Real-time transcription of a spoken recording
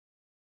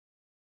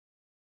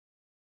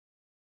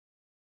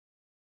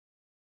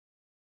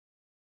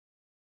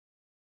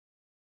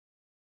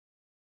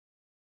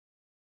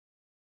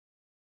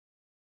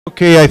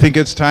Okay, I think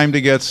it's time to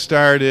get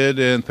started,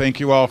 and thank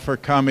you all for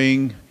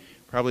coming.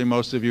 Probably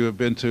most of you have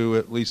been to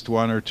at least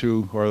one or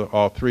two or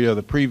all three of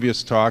the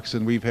previous talks,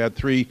 and we've had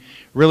three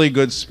really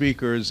good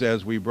speakers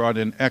as we brought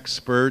in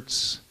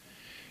experts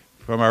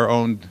from our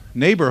own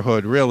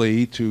neighborhood,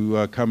 really,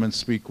 to come and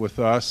speak with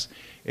us.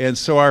 And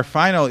so our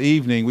final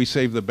evening, we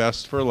saved the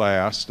best for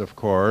last, of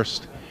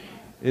course,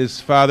 is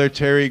Father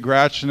Terry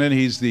Grachanin.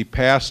 He's the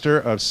pastor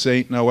of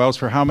St. Noel's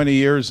for how many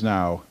years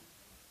now?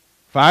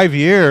 5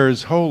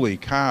 years, holy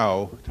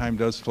cow, time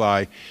does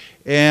fly.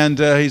 And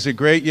he's a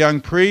great young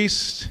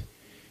priest.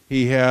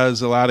 He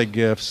has a lot of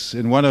gifts,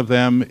 and one of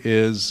them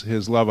is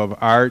his love of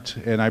art,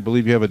 and I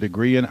believe you have a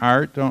degree in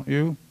art, don't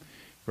you?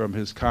 From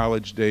his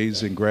college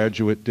days and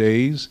graduate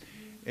days.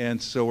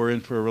 And so we're in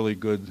for a really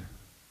good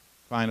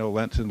final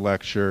Lenten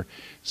lecture.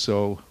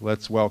 So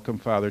let's welcome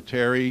Father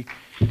Terry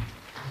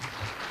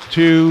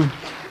to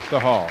the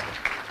hall.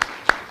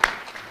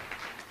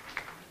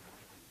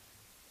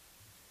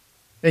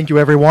 Thank you,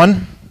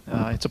 everyone.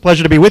 It's a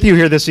pleasure to be with you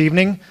here this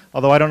evening,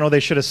 although I don't know they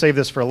should have saved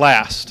this for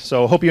last.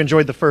 So I hope you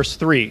enjoyed the first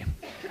three.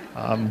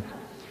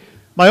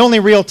 My only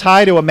real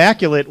tie to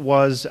Immaculate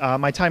was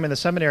my time in the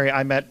seminary.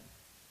 I met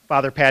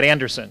Father Pat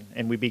Anderson,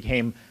 and we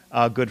became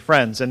good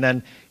friends. And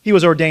then he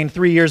was ordained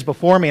 3 years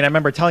before me, and I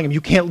remember telling him,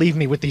 "You can't leave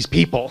me with these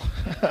people."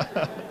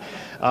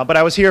 But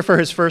I was here for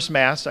his first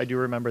Mass, I do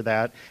remember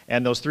that,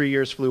 and those 3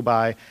 years flew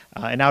by.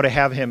 And now to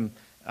have him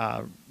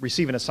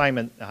receive an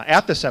assignment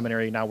at the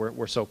seminary, now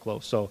we're so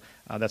close. So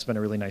that's been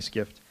a really nice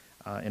gift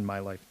in my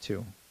life,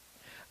 too.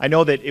 I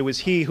know that it was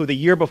he who, the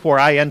year before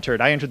I entered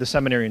the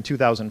seminary in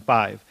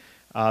 2005.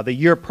 The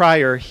year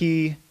prior,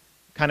 he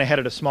kind of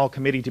headed a small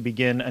committee to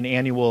begin an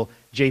annual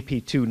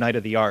JP2 Night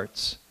of the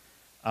Arts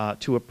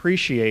to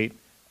appreciate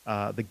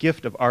the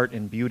gift of art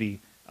and beauty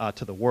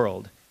to the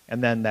world.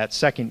 And then that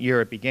second year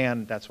it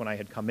began, that's when I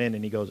had come in,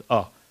 and he goes,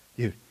 "Oh,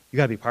 dude, you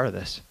got to be part of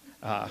this."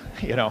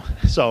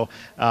 So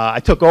I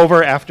took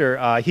over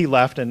after he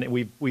left, and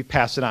we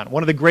passed it on.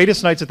 One of the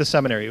greatest nights at the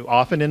seminary,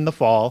 often in the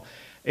fall.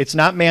 It's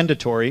not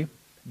mandatory,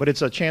 but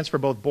it's a chance for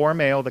both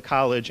Borromeo, the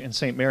college, and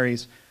St.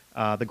 Mary's,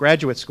 the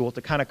graduate school,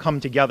 to kind of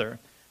come together.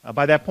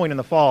 By that point in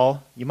the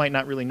fall, you might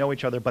not really know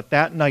each other, but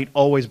that night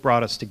always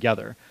brought us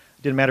together.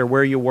 It didn't matter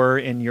where you were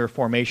in your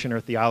formation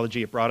or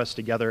theology, it brought us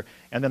together.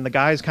 And then the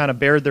guys kind of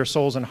bared their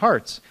souls and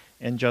hearts,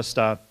 and just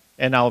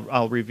and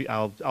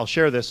I'll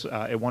share this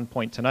at one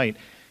point tonight.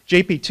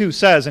 JP2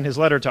 says in his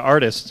letter to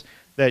artists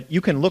that you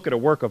can look at a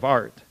work of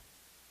art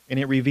and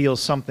it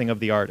reveals something of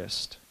the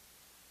artist.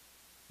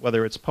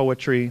 Whether it's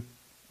poetry,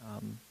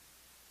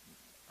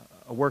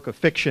 a work of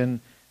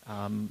fiction,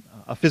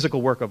 a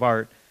physical work of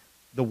art,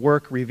 the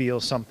work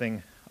reveals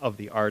something of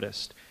the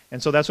artist.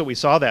 And so that's what we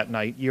saw that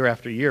night, year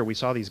after year. We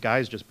saw these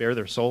guys just bare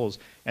their souls,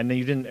 and then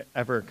you didn't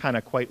ever kind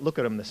of quite look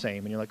at them the same.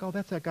 And you're like, "Oh,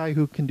 that's that guy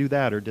who can do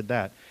that or did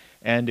that."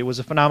 And it was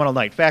a phenomenal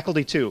night.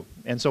 Faculty, too.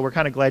 And so we're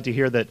kind of glad to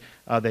hear that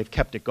they've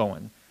kept it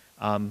going.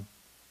 In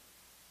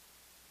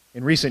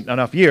recent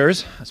enough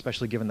years,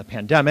 especially given the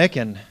pandemic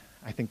and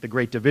I think the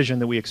great division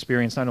that we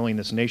experience not only in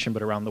this nation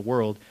but around the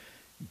world,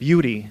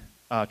 beauty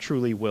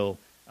truly will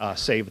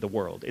save the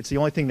world. It's the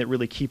only thing that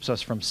really keeps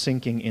us from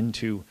sinking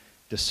into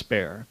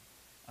despair.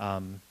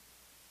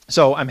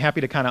 So I'm happy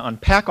to kind of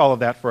unpack all of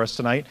that for us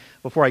tonight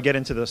before I get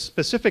into the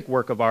specific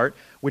work of art,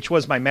 which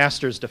was my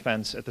master's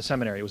defense at the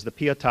seminary. It was the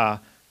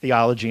Pieta,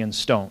 Theology in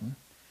Stone.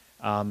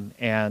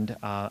 And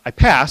I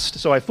passed,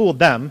 so I fooled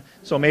them,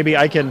 so maybe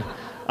I can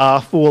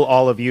fool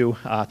all of you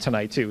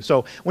tonight too.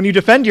 So when you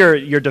defend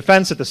your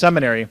defense at the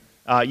seminary,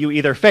 you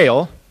either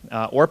fail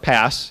or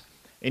pass,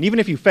 and even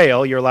if you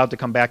fail, you're allowed to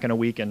come back in a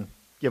week and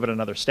give it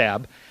another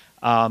stab.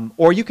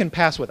 Or you can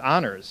pass with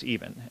honors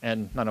even,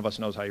 and none of us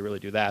knows how you really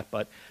do that,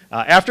 but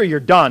after you're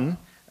done,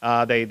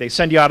 they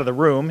send you out of the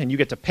room and you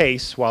get to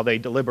pace while they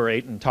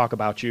deliberate and talk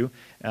about you,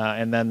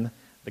 and then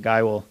the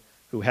guy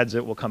who heads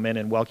it will come in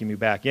and welcome you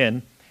back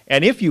in.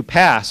 And if you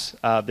pass,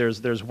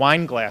 there's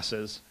wine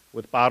glasses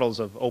with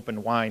bottles of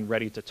open wine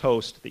ready to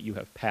toast that you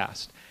have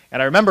passed.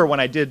 And I remember when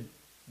I did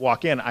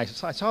walk in, I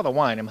saw the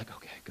wine. I'm like,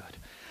 okay, good.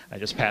 I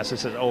just passed.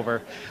 This is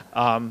over.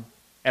 And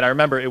I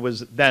remember it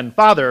was then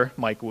Father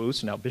Mike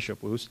Woos, now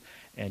Bishop Woos,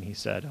 and he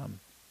said,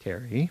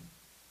 "Terry,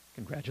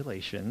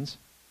 congratulations,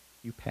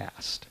 you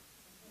passed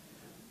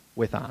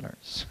with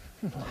honors."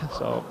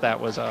 So that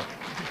was a...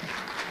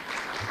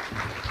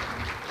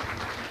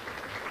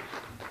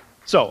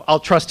 So I'll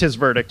trust his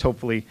verdict.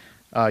 Hopefully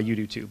you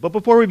do too. But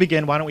before we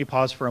begin, why don't we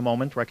pause for a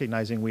moment,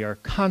 recognizing we are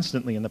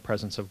constantly in the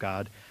presence of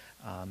God,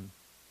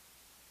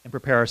 and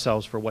prepare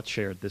ourselves for what's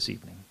shared this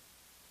evening.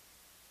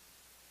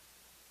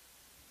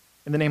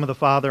 In the name of the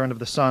Father, and of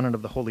the Son, and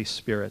of the Holy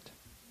Spirit.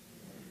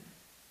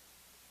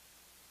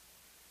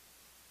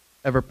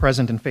 Ever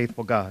present and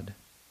faithful God,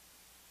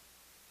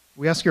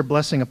 we ask your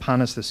blessing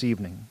upon us this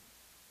evening.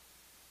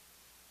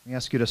 We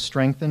ask you to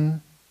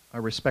strengthen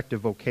our respective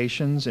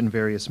vocations in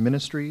various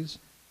ministries,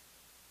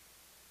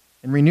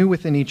 and renew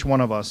within each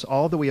one of us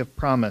all that we have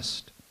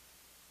promised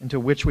and to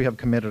which we have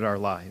committed our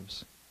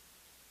lives.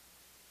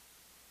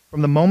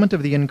 From the moment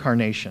of the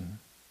Incarnation,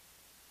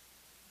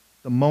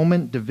 the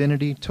moment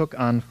divinity took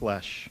on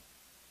flesh,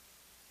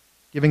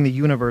 giving the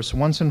universe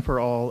once and for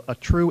all a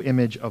true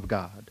image of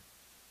God.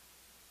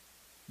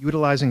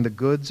 Utilizing the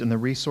goods and the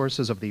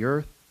resources of the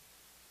earth,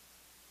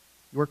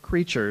 your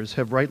creatures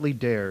have rightly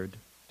dared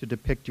to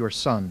depict your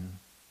Son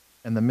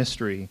and the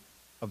mystery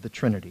of the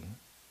Trinity.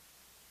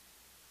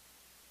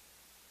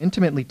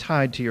 Intimately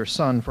tied to your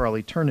Son for all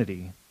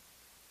eternity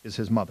is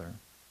his mother,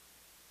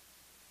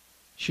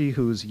 she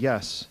whose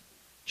yes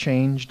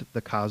changed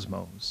the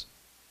cosmos.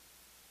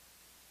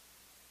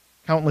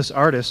 Countless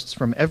artists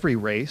from every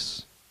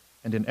race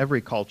and in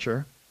every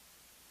culture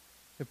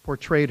have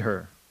portrayed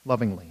her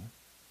lovingly.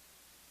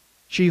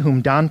 She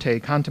whom Dante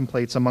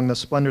contemplates among the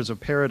splendors of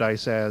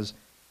paradise as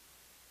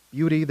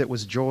beauty that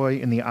was joy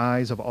in the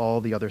eyes of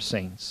all the other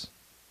saints.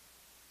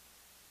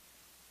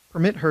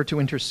 Permit her to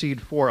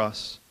intercede for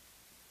us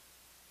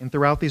and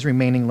throughout these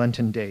remaining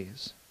Lenten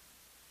days.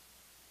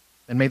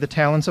 And may the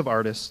talents of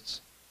artists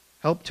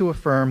help to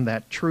affirm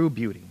that true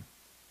beauty,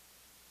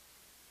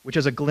 which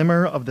as a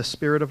glimmer of the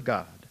Spirit of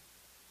God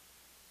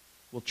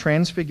will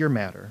transfigure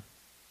matter,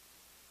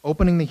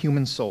 opening the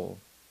human soul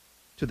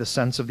to the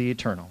sense of the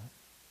eternal.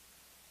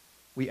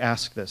 We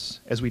ask this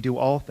as we do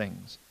all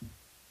things,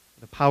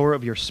 the power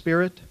of your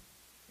Spirit,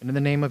 and in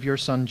the name of your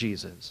Son,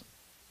 Jesus,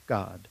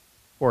 God,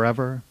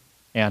 forever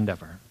and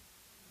ever.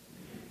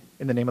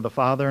 In the name of the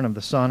Father, and of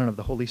the Son, and of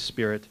the Holy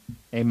Spirit,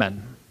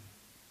 amen.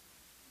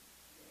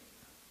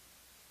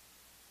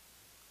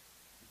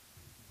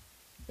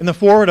 In the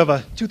foreword of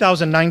a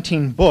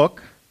 2019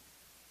 book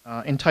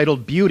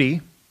entitled Beauty,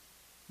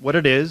 What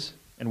It Is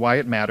and Why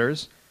It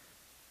Matters,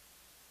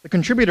 the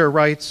contributor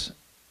writes,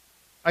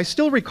 I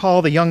still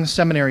recall the young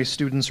seminary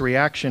student's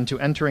reaction to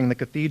entering the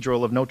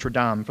Cathedral of Notre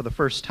Dame for the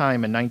first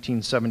time in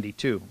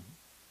 1972.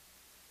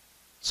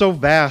 So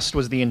vast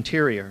was the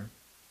interior,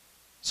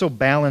 so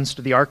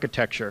balanced the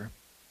architecture,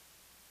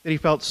 that he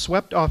felt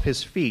swept off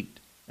his feet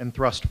and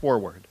thrust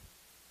forward.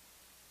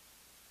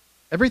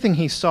 Everything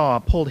he saw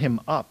pulled him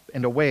up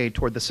and away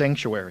toward the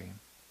sanctuary,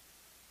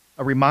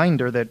 a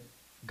reminder that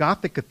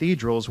Gothic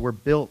cathedrals were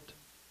built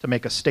to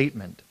make a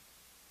statement.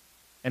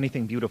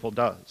 Anything beautiful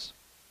does.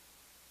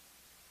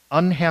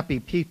 Unhappy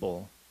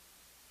people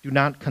do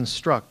not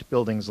construct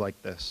buildings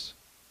like this.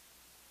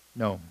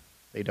 No,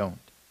 they don't.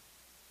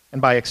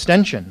 And by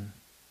extension,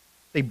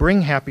 they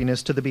bring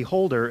happiness to the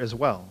beholder as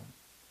well.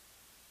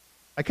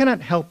 I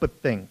cannot help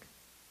but think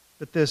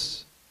that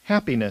this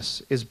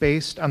happiness is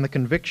based on the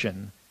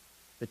conviction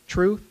that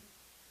truth,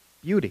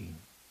 beauty,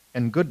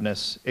 and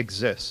goodness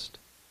exist,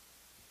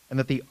 and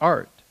that the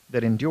art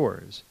that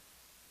endures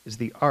is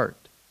the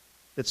art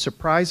that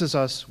surprises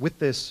us with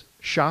this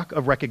shock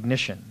of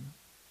recognition.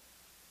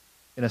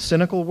 In a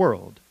cynical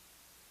world,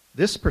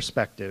 this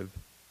perspective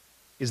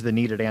is the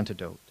needed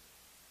antidote.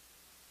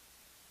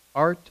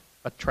 Art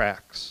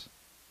attracts,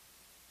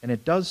 and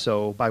it does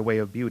so by way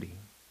of beauty.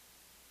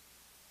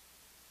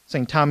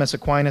 St. Thomas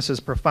Aquinas'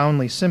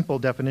 profoundly simple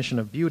definition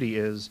of beauty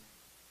is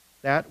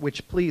that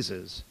which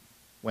pleases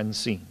when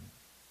seen.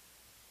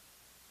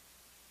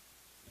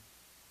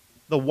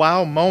 The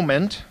wow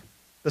moment,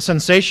 the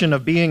sensation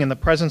of being in the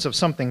presence of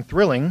something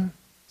thrilling,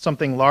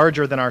 something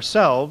larger than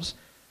ourselves,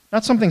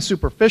 not something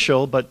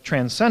superficial but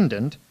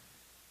transcendent,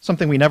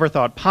 something we never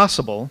thought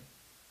possible,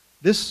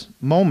 this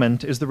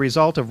moment is the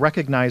result of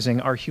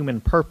recognizing our human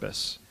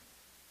purpose.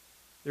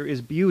 There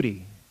is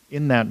beauty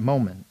in that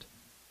moment,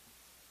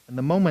 and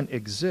the moment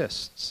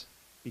exists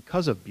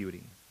because of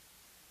beauty.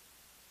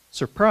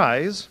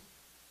 Surprise,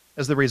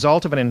 as the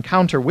result of an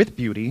encounter with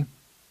beauty,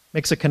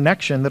 makes a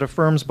connection that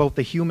affirms both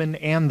the human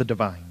and the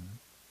divine.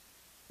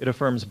 It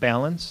affirms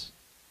balance,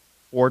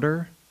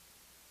 order,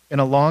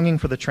 and a longing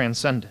for the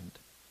transcendent,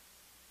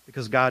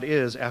 because God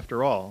is,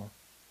 after all,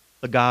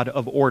 the God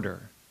of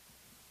order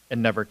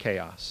and never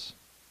chaos.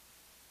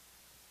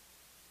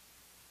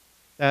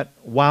 That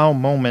wow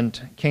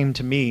moment came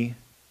to me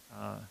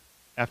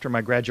after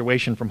my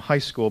graduation from high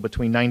school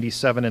between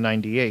 97 and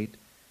 98,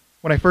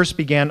 when I first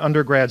began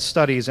undergrad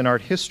studies in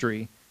art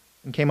history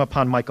and came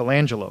upon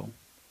Michelangelo,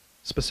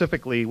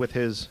 specifically with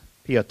his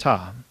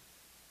Pieta.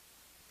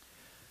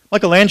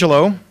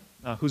 Michelangelo,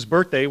 whose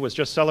birthday was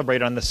just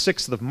celebrated on the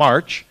 6th of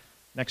March,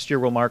 next year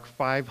will mark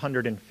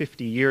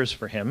 550 years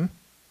for him.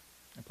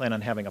 I plan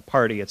on having a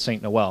party at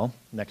St. Noel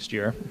next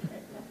year.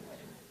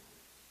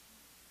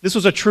 This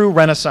was a true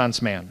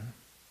Renaissance man.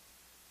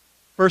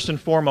 First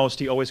and foremost,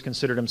 he always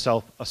considered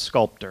himself a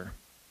sculptor.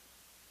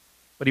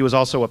 But he was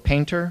also a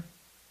painter,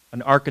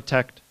 an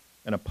architect,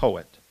 and a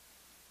poet.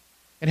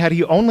 And had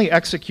he only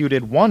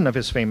executed one of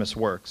his famous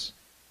works,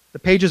 the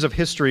pages of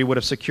history would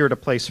have secured a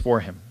place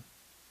for him.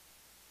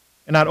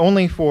 And not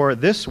only for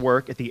this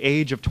work at the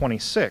age of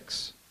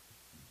 26,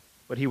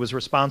 but he was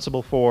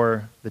responsible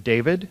for the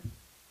David.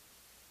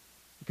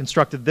 He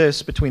constructed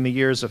this between the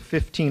years of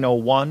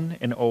 1501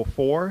 and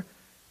 04.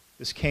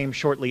 This came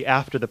shortly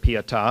after the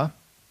Pieta.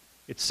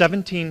 It's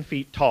 17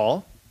 feet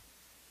tall.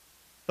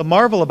 The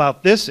marvel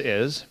about this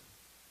is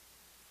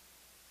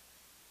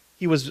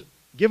he was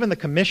given the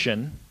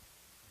commission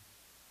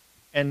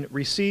and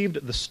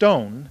received the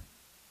stone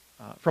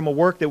from a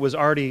work that was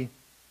already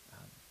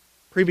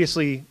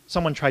previously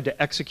someone tried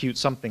to execute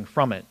something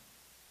from it.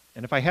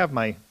 And if I have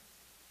my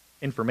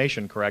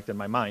information correct in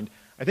my mind,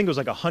 I think it was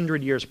like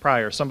 100 years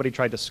prior, somebody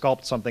tried to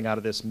sculpt something out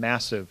of this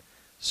massive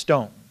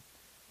stone.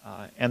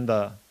 And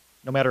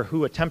no matter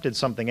who attempted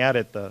something at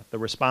it, the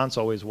response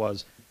always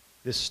was,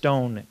 this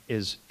stone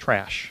is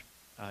trash.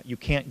 You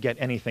can't get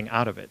anything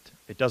out of it.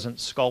 It doesn't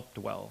sculpt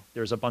well.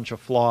 There's a bunch of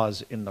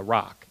flaws in the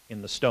rock,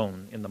 in the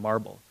stone, in the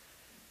marble.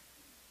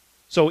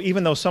 So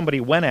even though somebody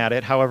went at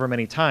it however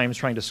many times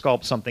trying to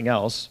sculpt something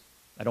else,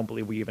 I don't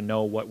believe we even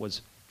know what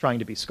was trying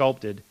to be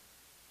sculpted,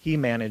 he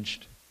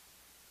managed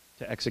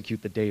to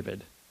execute the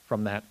David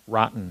from that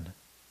rotten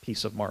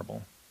piece of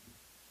marble.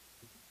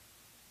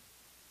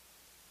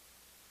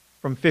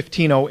 From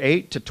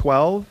 1508 to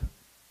 12,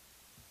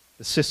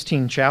 the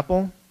Sistine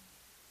Chapel,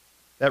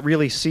 that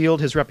really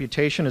sealed his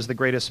reputation as the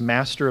greatest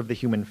master of the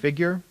human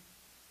figure.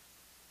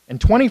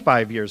 And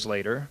 25 years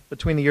later,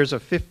 between the years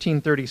of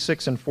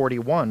 1536 and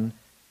 41,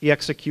 he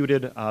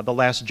executed the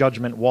Last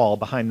Judgment wall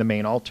behind the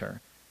main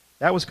altar.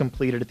 That was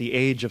completed at the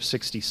age of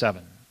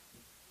 67.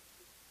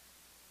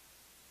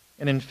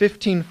 And in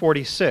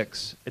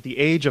 1546, at the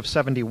age of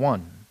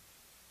 71,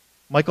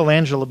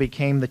 Michelangelo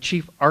became the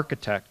chief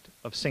architect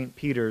of St.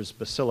 Peter's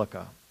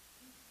Basilica.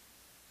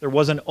 There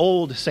was an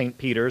old St.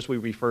 Peter's we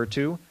refer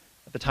to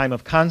at the time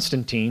of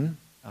Constantine,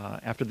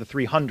 after the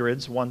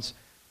 300s, once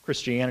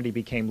Christianity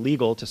became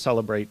legal to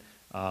celebrate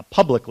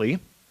publicly.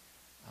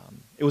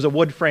 It was a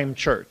wood-frame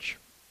church,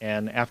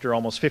 and after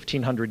almost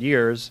 1,500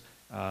 years,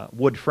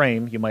 wood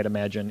frame, you might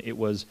imagine, it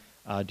was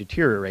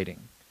deteriorating.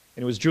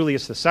 And it was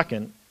Julius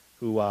II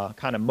who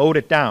kind of mowed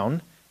it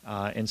down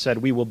and said,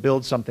 we will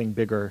build something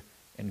bigger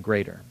and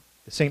greater.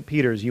 The St.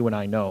 Peter's, you and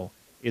I know,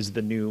 is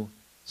the new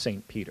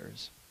St.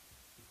 Peter's.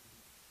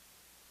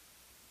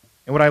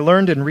 And what I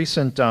learned in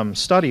recent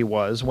study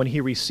was when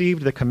he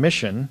received the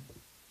commission,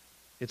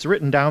 it's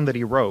written down that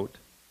he wrote,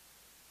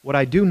 what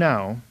I do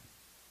now,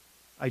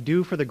 I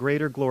do for the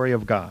greater glory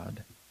of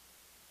God,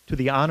 to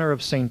the honor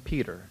of St.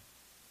 Peter,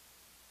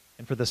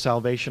 and for the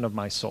salvation of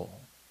my soul,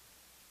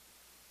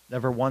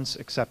 never once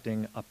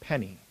accepting a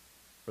penny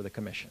for the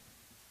commission.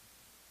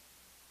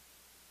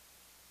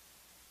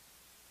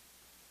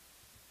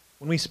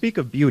 When we speak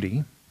of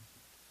beauty,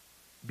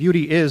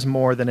 beauty is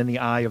more than in the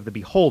eye of the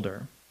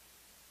beholder.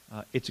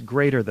 It's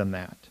greater than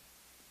that.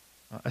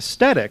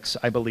 Aesthetics,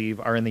 I believe,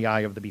 are in the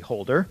eye of the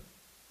beholder.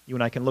 You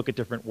and I can look at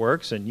different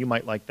works, and you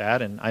might like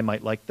that, and I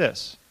might like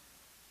this.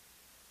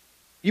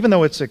 Even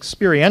though it's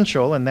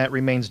experiential, and that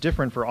remains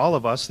different for all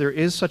of us, there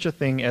is such a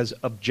thing as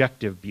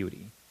objective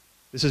beauty.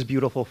 This is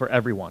beautiful for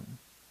everyone.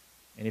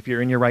 And if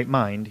you're in your right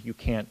mind, you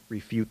can't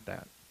refute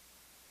that.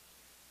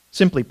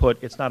 Simply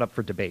put, it's not up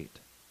for debate.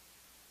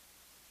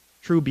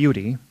 True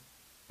beauty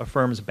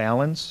affirms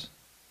balance,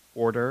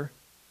 order,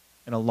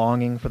 and a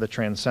longing for the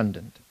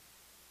transcendent.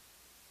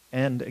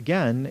 And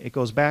again, it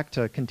goes back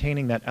to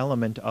containing that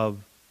element of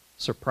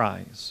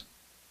surprise.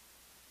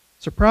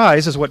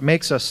 Surprise is what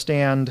makes us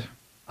stand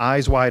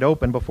eyes wide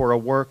open before a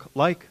work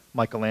like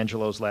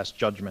Michelangelo's Last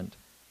Judgment.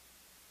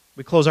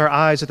 We close our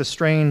eyes at the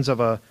strains of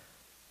a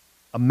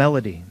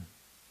melody,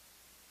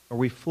 or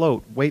we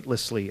float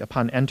weightlessly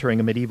upon entering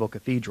a medieval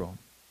cathedral.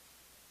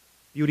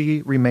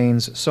 Beauty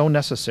remains so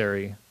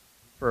necessary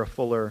for a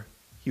fuller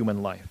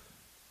human life.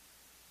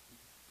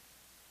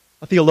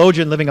 A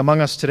theologian living among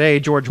us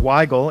today, George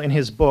Weigel, in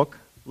his book,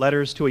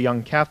 Letters to a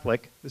Young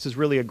Catholic, this is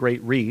really a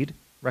great read,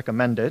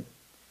 recommend it.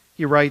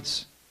 He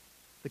writes,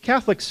 the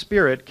Catholic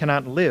spirit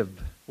cannot live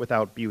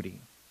without beauty.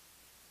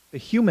 The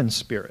human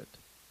spirit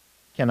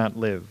cannot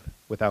live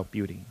without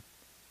beauty.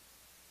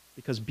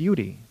 Because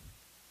beauty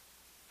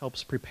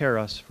helps prepare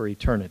us for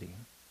eternity,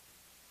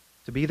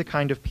 to be the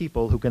kind of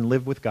people who can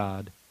live with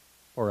God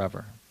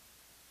forever.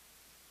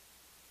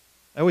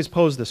 I always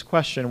pose this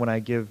question when I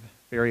give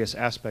various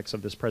aspects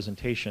of this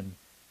presentation.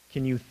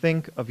 Can you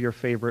think of your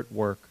favorite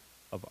work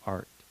of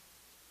art?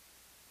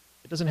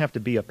 It doesn't have to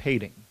be a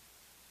painting.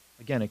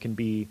 Again, it can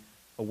be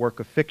a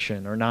work of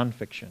fiction or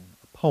nonfiction,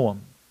 a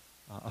poem,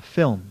 a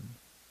film,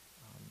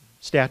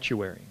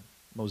 statuary,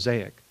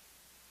 mosaic.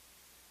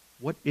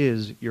 What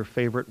is your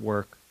favorite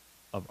work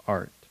of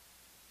art?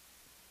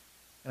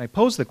 And I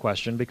pose the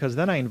question because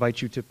then I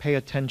invite you to pay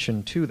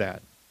attention to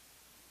that,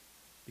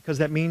 because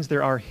that means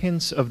there are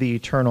hints of the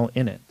eternal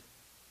in it.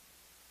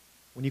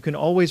 When you can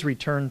always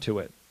return to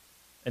it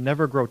and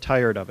never grow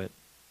tired of it.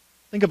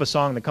 Think of a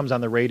song that comes on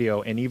the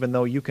radio, and even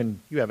though you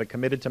have it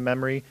committed to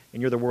memory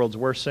and you're the world's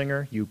worst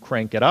singer, you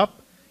crank it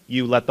up,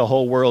 you let the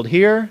whole world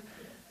hear.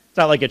 It's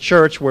not like at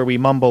church where we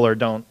mumble or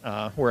don't,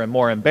 we're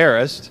more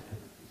embarrassed.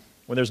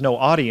 When there's no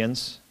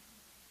audience,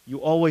 you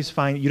always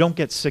find, you don't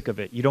get sick of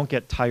it, you don't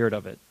get tired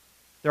of it.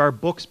 There are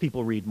books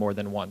people read more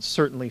than once,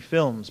 certainly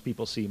films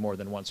people see more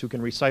than once, who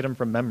can recite them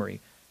from memory.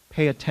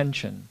 Pay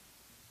attention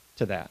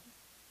to that.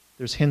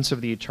 There's hints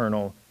of the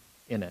eternal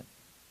in it.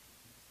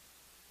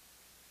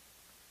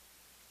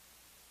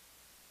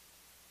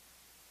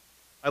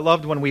 I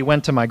loved when we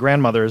went to my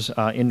grandmother's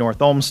in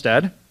North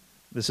Olmsted.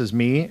 This is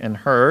me and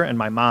her and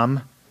my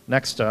mom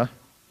next to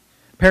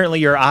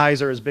Apparently your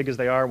eyes are as big as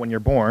they are when you're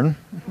born.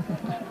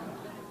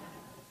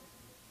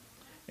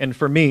 And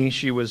for me,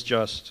 she was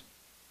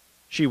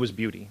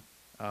beauty,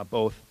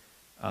 both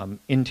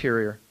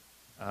interior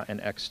and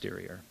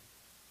exterior.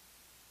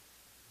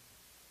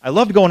 I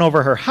loved going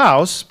over her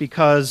house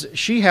because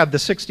she had the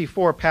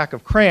 64 pack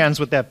of crayons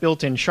with that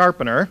built-in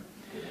sharpener,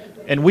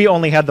 and we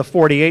only had the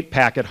 48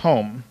 pack at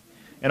home.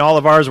 And all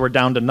of ours were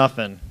down to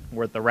nothing,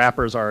 with the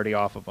wrappers already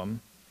off of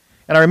them.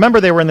 And I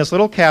remember they were in this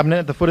little cabinet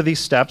at the foot of these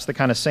steps that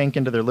kind of sank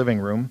into their living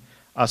room,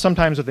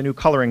 sometimes with a new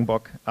coloring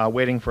book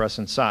waiting for us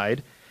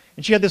inside.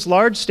 And she had this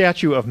large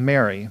statue of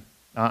Mary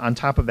on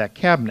top of that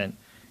cabinet.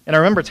 And I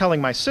remember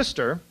telling my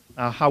sister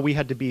how we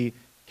had to be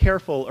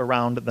careful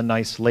around the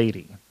nice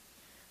lady.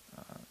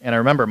 And I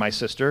remember my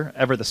sister,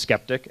 ever the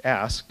skeptic,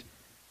 asked,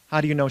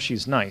 "How do you know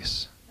she's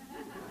nice?"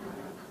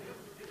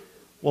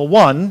 Well,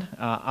 one,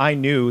 I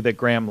knew that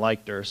Graham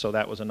liked her, so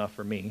that was enough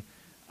for me.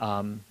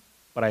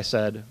 But I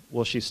said,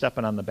 "Well, she's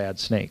stepping on the bad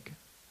snake."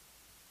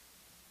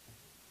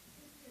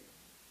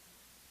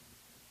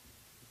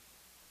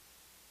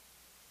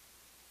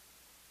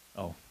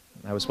 Oh,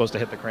 I was supposed to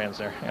hit the crayons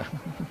there. Yeah.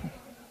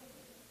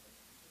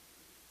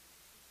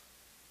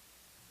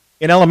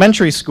 In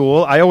elementary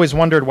school, I always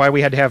wondered why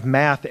we had to have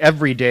math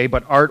every day,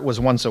 but art was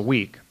once a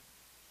week.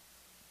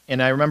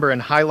 And I remember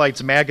in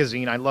Highlights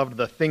magazine, I loved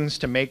the Things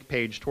to Make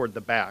page toward the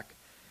back.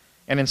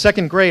 And in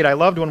second grade, I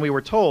loved when we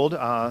were told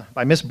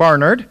by Miss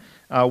Barnard,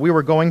 we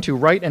were going to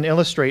write and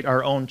illustrate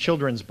our own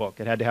children's book.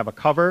 It had to have a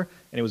cover,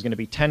 and it was going to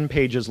be 10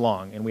 pages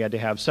long, and we had to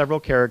have several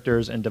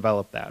characters and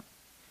develop that.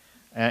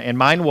 And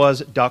mine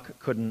was Duck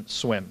Couldn't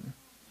Swim.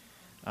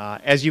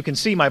 As you can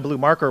see, my blue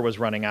marker was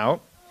running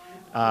out.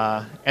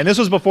 And this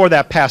was before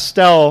that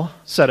pastel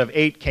set of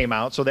 8 came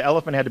out, so the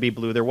elephant had to be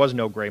blue. There was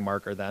no gray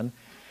marker then.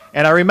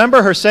 And I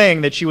remember her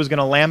saying that she was going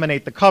to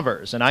laminate the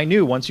covers, and I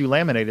knew once you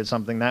laminated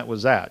something, that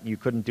was that. You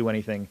couldn't do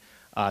anything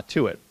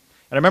to it.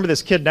 And I remember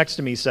this kid next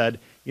to me said,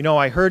 "You know,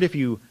 I heard if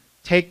you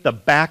take the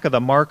back of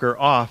the marker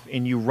off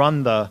and you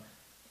run the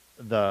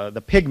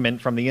pigment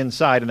from the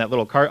inside in that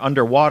little car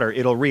underwater,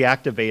 it'll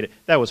reactivate it."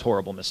 That was a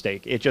horrible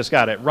mistake. It just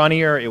got it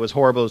runnier. It was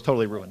horrible. It was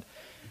totally ruined.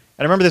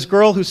 And I remember this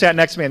girl who sat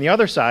next to me on the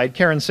other side,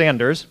 Karen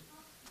Sanders,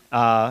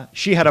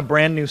 she had a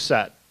brand new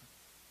set.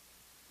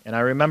 And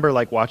I remember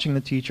like watching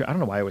the teacher. I don't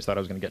know why I always thought I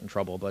was going to get in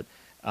trouble, but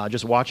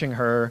just watching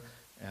her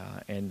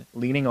and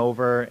leaning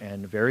over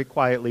and very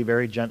quietly,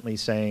 very gently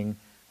saying,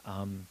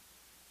 "Can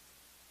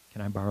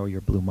I borrow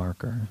your blue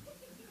marker?"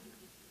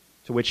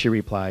 To which she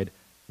replied,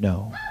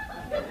 "No."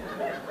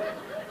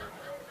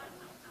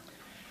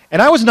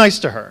 And I was nice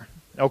to her,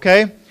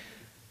 okay?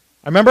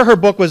 I remember her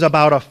book was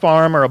about a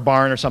farm or a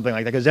barn or something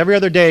like that, because every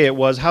other day it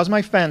was, "How's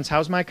my fence?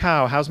 How's my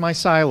cow? How's my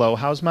silo?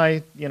 How's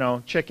my,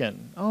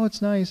 chicken? Oh,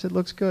 it's nice. It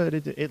looks good."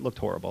 It looked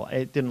horrible.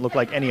 It didn't look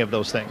like any of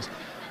those things.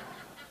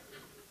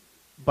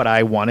 But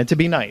I wanted to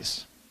be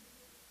nice.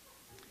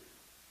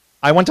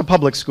 I went to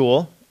public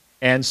school,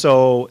 and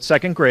so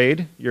second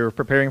grade, you're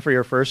preparing for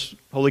your first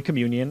Holy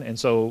Communion, and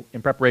so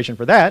in preparation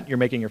for that, you're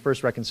making your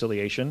first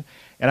reconciliation.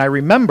 And I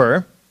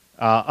remember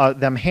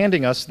them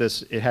handing us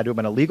this. It had to have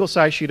been a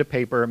legal-size sheet of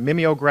paper,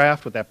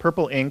 mimeographed with that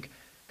purple ink,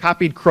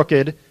 copied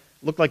crooked,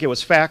 looked like it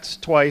was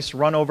faxed twice,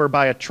 run over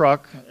by a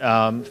truck,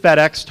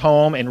 FedExed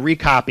home, and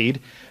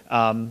recopied.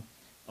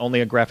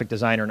 Only a graphic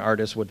designer and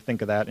artist would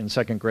think of that in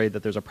second grade,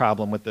 that there's a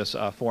problem with this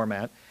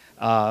format.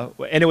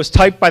 And it was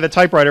typed by the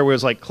typewriter, where it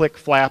was like click,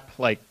 flap,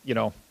 like,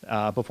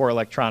 before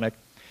electronic.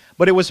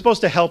 But it was supposed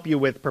to help you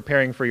with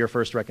preparing for your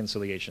first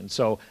reconciliation.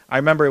 So I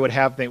remember it would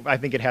have, I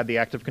think it had the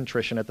act of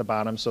contrition at the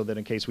bottom, so that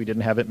in case we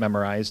didn't have it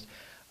memorized.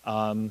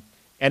 And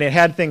it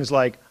had things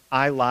like,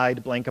 "I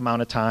lied blank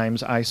amount of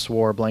times, I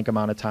swore blank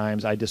amount of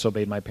times, I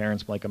disobeyed my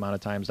parents blank amount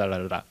of times, da da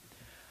da da."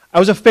 I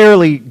was a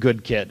fairly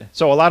good kid.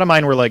 So a lot of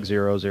mine were like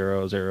 0,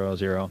 0, 0,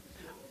 0.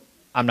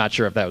 I'm not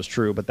sure if that was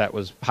true, but that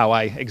was how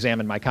I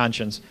examined my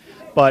conscience.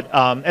 But,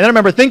 and then I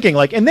remember thinking,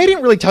 like, and they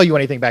didn't really tell you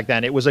anything back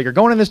then. It was like, you're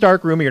going in this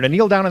dark room, you're going to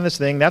kneel down on this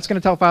thing, that's going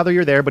to tell Father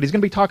you're there, but he's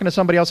going to be talking to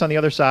somebody else on the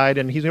other side,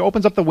 and he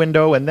opens up the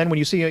window, and then when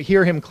you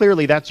hear him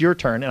clearly, that's your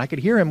turn. And I could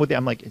hear him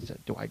I'm like,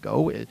 do I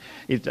go?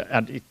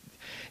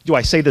 Do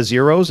I say the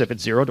zeros? If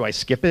it's 0, do I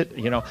skip it?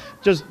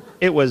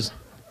 It was,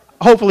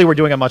 hopefully we're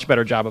doing a much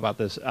better job about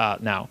this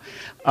now.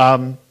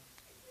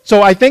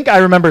 So I think I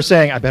remember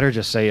saying, I better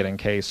just say it in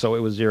case. So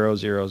it was 0,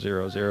 0,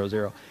 0, 0,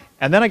 0.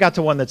 And then I got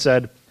to one that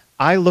said,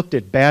 "I looked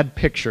at bad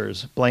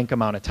pictures blank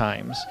amount of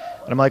times."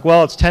 And I'm like,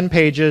 well, it's 10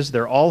 pages.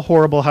 They're all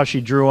horrible how she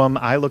drew them.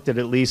 I looked at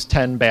least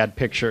 10 bad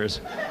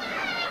pictures.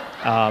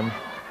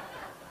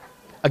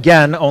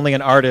 Again, only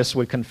an artist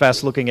would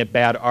confess looking at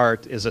bad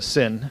art is a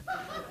sin.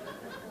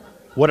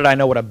 What did I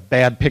know what a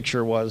bad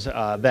picture was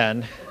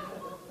then?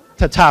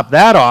 To top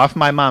that off,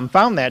 my mom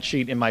found that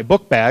sheet in my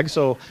book bag,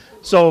 so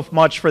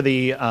much for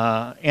the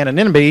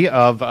anonymity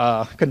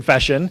of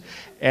confession.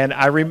 And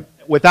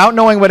without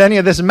knowing what any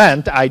of this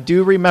meant, I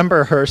do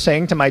remember her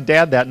saying to my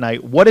dad that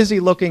night, "What is he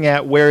looking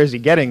at? Where is he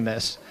getting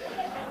this?"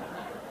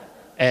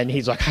 And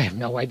he's like, I have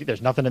no idea.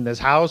 There's nothing in this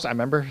house. I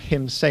remember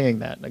him saying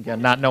that,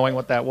 again, not knowing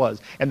what that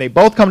was. And they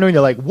both come to me and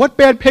they're like, what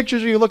bad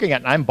pictures are you looking at?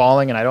 And I'm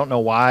bawling and I don't know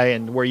why.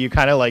 And where you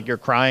kind of like, you're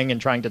crying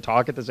and trying to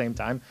talk at the same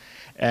time.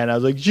 And I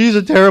was like, she's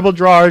a terrible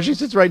drawer. She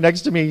sits right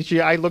next to me.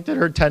 I looked at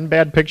her 10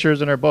 bad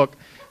pictures in her book.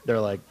 They're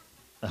like,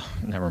 oh,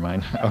 never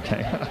mind.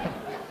 Okay.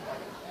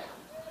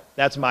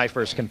 That's my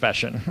first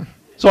confession.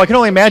 So I can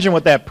only imagine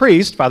what that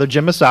priest, Father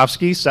Jim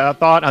Masofsky,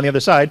 thought on the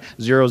other side,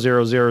 0,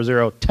 0, 0,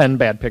 0, 10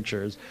 bad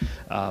pictures.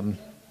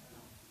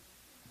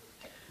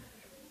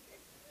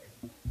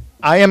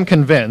 I am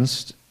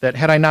convinced that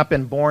had I not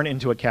been born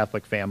into a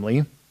Catholic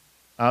family,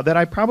 that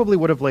I probably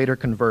would have later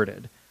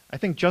converted. I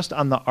think just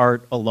on the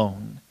art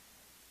alone.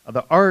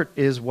 The art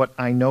is what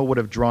I know would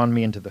have drawn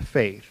me into the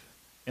faith.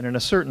 And in a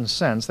certain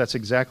sense, that's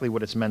exactly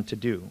what it's meant to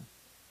do.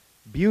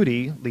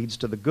 Beauty leads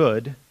to the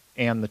good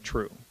and the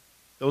true.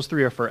 Those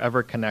three are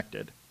forever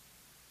connected.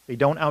 They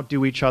don't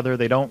outdo each other,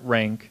 they don't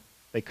rank,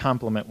 they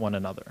complement one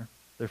another.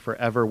 They're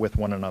forever with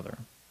one another.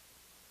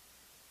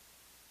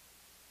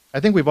 I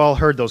think we've all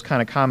heard those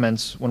kind of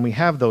comments when we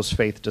have those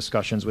faith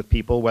discussions with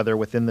people, whether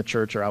within the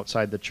church or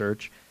outside the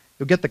church.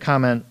 You'll get the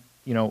comment,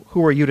 you know,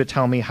 who are you to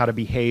tell me how to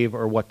behave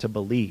or what to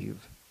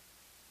believe?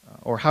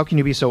 Or how can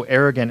you be so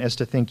arrogant as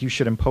to think you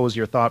should impose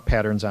your thought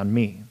patterns on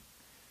me?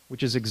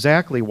 Which is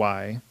exactly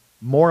why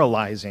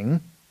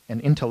moralizing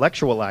and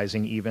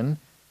intellectualizing even,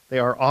 they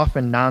are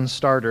often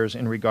non-starters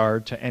in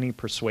regard to any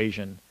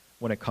persuasion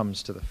when it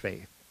comes to the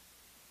faith.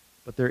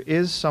 But there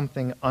is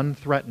something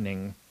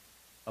unthreatening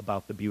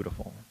about the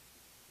beautiful.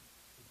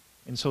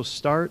 And so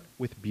start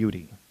with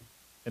beauty,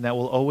 and that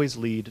will always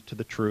lead to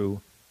the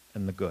true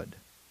and the good.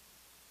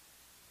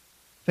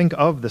 Think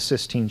of the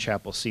Sistine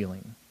Chapel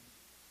ceiling,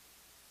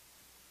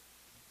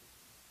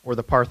 or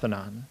the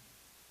Parthenon.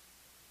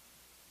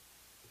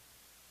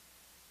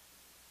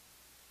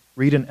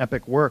 Read an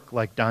epic work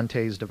like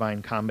Dante's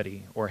Divine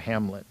Comedy or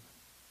Hamlet.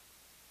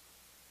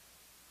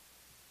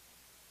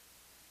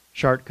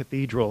 Chartres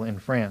Cathedral in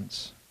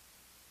France.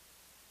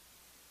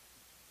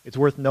 It's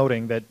worth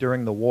noting that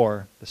during the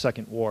war, the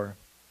Second War,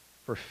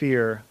 for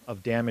fear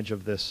of damage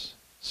of this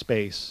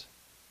space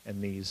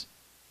and these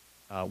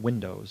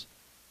windows,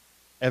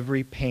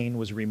 every pane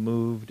was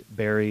removed,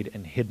 buried,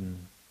 and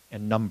hidden,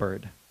 and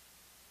numbered,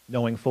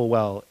 knowing full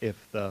well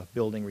if the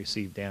building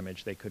received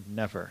damage, they could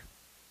never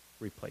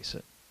replace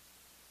it.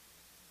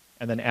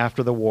 And then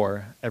after the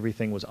war,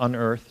 everything was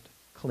unearthed,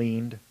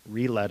 cleaned,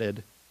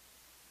 re-leaded,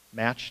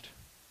 matched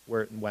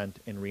where it went,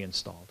 and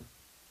reinstalled.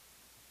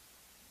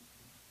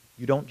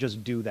 You don't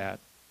just do that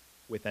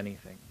with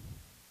anything.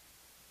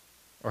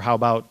 Or how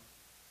about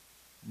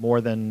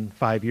more than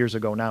 5 years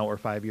ago now, or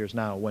 5 years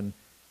now, when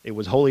it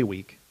was Holy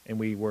Week, and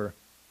we were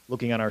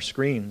looking on our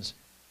screens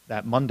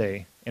that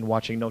Monday and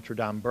watching Notre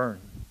Dame burn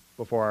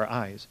before our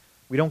eyes.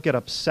 We don't get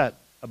upset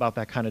about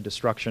that kind of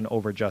destruction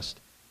over just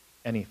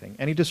anything.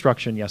 Any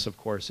destruction, yes, of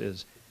course,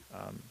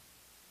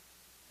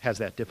 has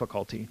that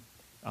difficulty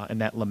and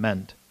that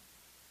lament.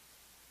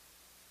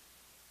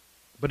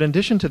 But in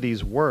addition to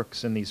these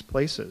works in these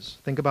places,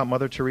 think about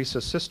Mother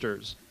Teresa's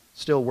sisters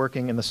still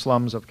working in the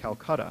slums of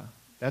Calcutta.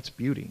 That's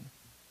beauty.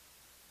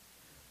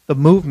 The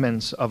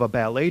movements of a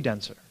ballet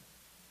dancer,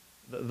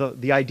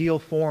 the ideal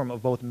form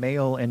of both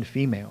male and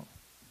female,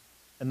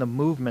 and the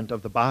movement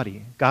of the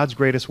body, God's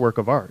greatest work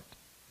of art,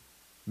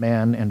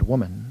 man and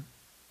woman.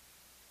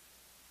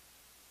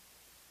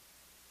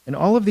 And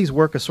all of these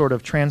work a sort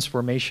of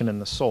transformation in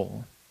the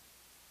soul,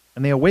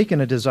 and they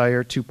awaken a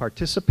desire to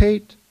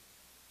participate,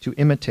 to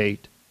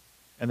imitate,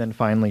 and then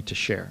finally to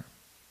share.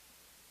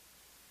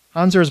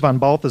 Hans Urs von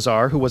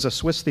Balthasar, who was a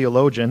Swiss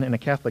theologian and a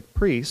Catholic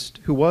priest,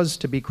 who was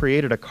to be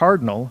created a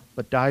cardinal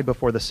but died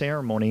before the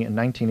ceremony in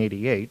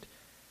 1988,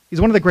 he's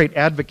one of the great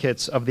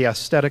advocates of the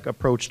aesthetic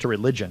approach to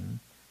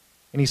religion.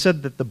 And he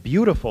said that the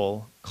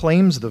beautiful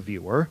claims the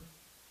viewer,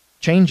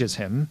 changes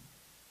him,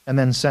 and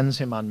then sends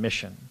him on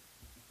mission.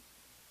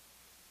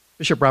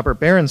 Bishop Robert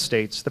Barron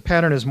states the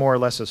pattern is more or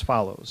less as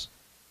follows.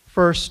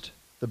 First,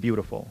 the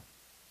beautiful.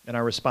 And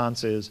our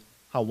response is,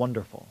 how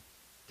wonderful.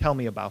 Tell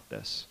me about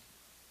this.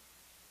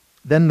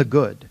 Then the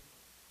good.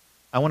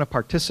 I want to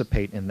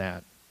participate in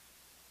that.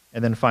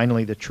 And then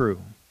finally the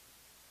true.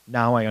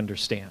 Now I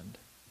understand.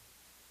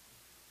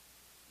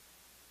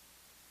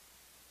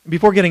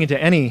 Before getting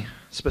into any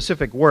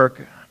specific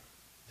work,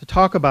 to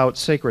talk about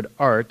sacred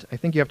art, I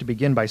think you have to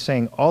begin by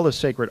saying all the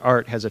sacred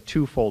art has a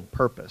twofold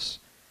purpose.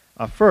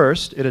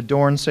 First, it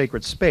adorns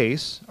sacred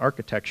space,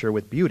 architecture,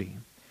 with beauty.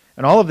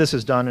 And all of this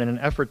is done in an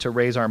effort to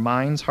raise our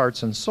minds,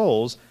 hearts, and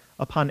souls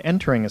upon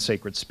entering a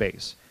sacred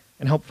space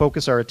and help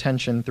focus our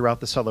attention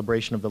throughout the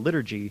celebration of the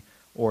liturgy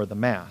or the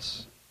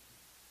Mass.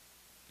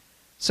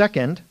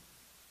 Second,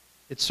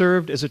 it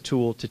served as a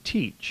tool to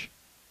teach,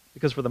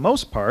 because for the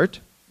most part,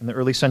 in the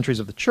early centuries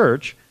of the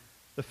Church,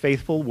 the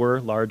faithful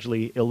were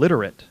largely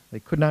illiterate. They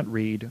could not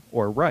read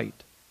or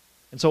write.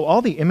 And so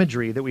all the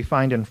imagery that we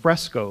find in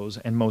frescoes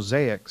and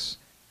mosaics,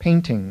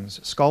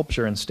 paintings,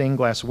 sculpture, and stained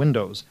glass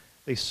windows,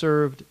 they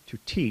served to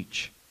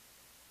teach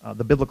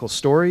the biblical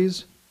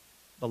stories,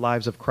 the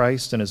lives of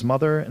Christ and his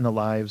mother, and the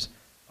lives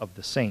of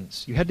the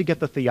saints. You had to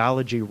get the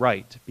theology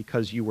right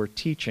because you were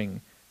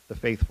teaching the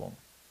faithful.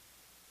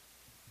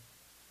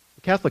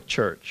 The Catholic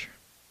Church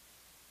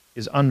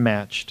is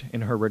unmatched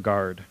in her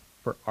regard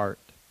for art,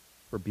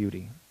 for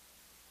beauty.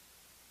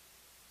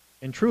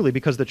 And truly,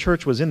 because the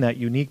church was in that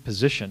unique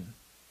position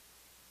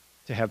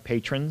to have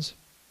patrons,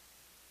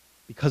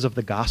 because of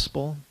the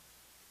gospel,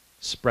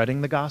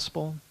 spreading the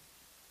gospel,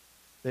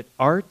 that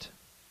art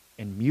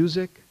and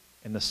music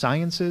and the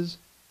sciences,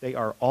 they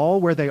are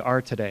all where they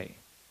are today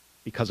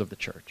because of the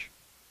church.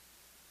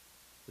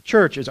 The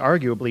church is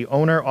arguably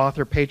owner,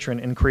 author, patron,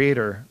 and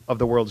creator of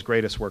the world's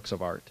greatest works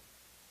of art.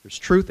 There's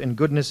truth and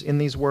goodness in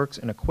these works,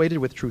 and equated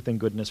with truth and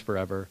goodness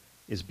forever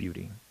is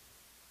beauty.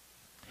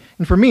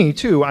 And for me,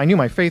 too, I knew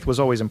my faith was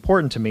always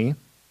important to me.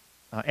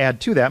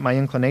 Add to that my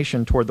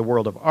inclination toward the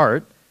world of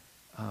art.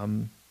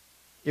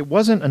 It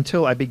wasn't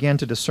until I began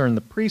to discern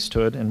the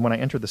priesthood, and when I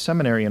entered the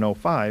seminary in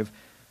 2005,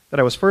 that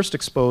I was first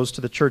exposed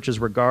to the church's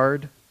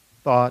regard,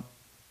 thought,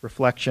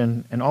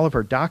 reflection, and all of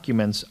her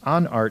documents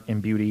on art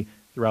and beauty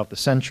throughout the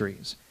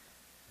centuries.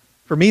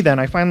 For me, then,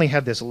 I finally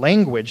had this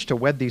language to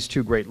wed these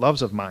two great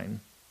loves of mine,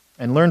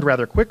 and learned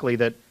rather quickly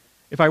that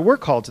if I were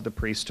called to the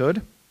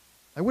priesthood,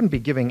 I wouldn't be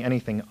giving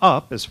anything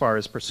up as far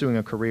as pursuing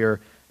a career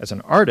as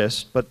an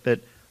artist, but that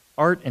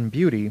art and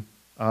beauty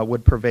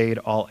would pervade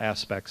all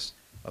aspects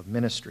of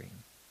ministry.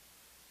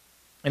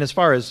 And as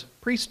far as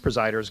priest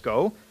presiders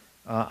go,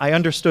 I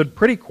understood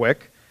pretty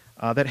quick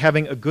that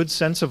having a good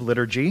sense of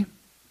liturgy,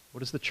 what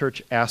does the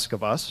church ask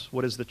of us?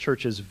 What is the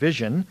church's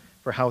vision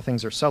for how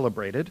things are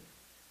celebrated?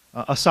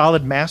 A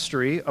solid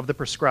mastery of the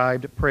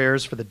prescribed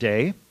prayers for the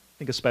day, I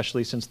think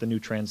especially since the New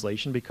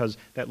Translation, because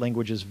that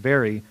language is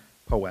very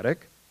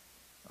poetic.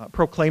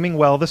 Proclaiming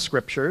well the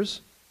scriptures,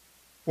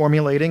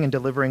 formulating and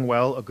delivering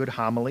well a good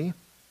homily,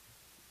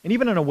 and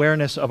even an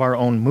awareness of our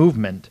own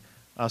movement.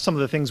 Some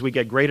of the things we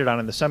get graded on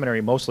in the seminary,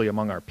 mostly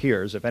among our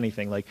peers, if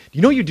anything, like, do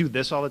you know you do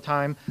this all the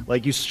time?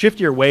 Like, you shift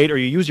your weight, or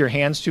you use your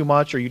hands too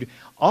much, or you do...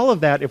 All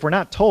of that, if we're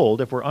not told,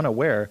 if we're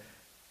unaware,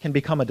 can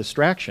become a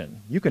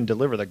distraction. You can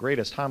deliver the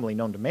greatest homily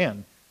known to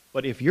man,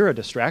 but if you're a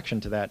distraction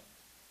to that,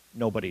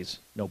 nobody's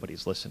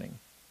listening.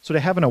 So to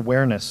have an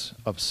awareness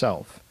of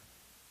self.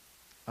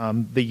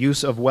 The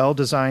use of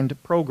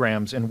well-designed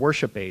programs and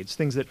worship aids,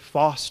 things that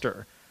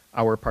foster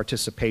our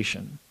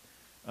participation.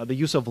 The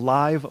use of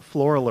live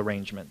floral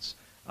arrangements.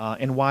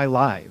 And why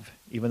live,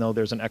 even though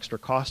there's an extra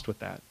cost with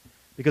that?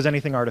 Because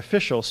anything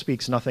artificial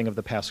speaks nothing of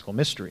the Paschal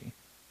mystery.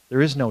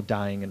 There is no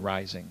dying and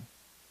rising.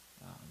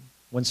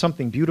 When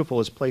something beautiful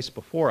is placed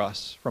before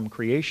us from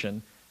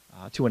creation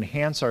to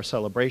enhance our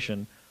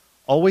celebration,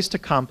 always to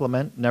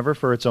complement, never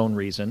for its own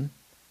reason,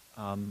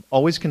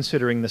 always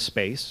considering the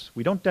space.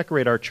 We don't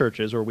decorate our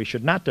churches, or we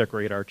should not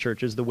decorate our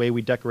churches the way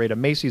we decorate a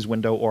Macy's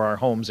window or our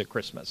homes at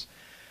Christmas.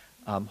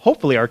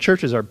 Hopefully our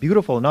churches are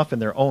beautiful enough in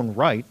their own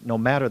right, no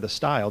matter the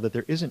style, that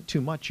there isn't too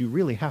much you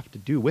really have to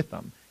do with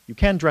them. You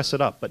can dress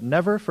it up, but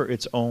never for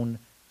its own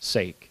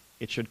sake.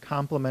 It should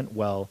complement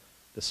well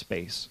the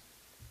space.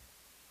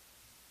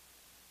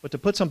 But to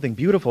put something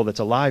beautiful that's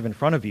alive in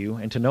front of you,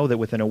 and to know that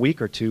within a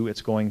week or two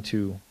it's going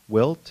to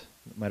wilt,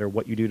 no matter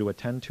what you do to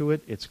attend to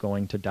it, it's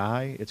going to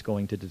die, it's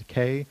going to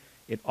decay,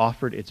 it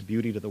offered its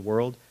beauty to the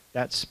world,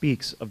 that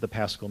speaks of the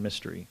Paschal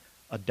mystery,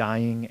 a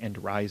dying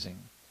and rising.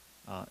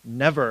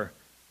 Never,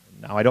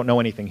 now I don't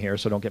know anything here,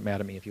 so don't get mad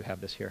at me if you have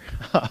this here,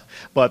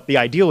 but the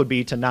ideal would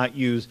be to not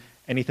use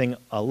anything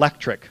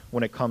electric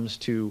when it comes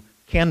to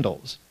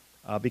candles,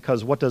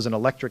 because what does an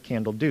electric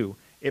candle do?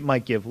 It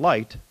might give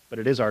light, but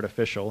it is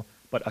artificial,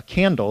 but a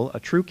candle, a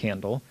true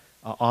candle,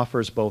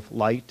 offers both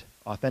light,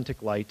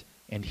 authentic light,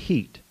 and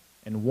heat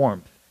and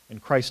warmth,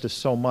 and Christ is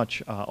so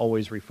much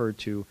always referred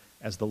to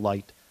as the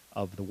light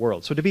of the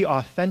world. So to be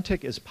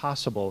authentic as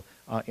possible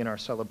in our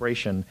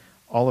celebration,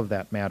 all of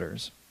that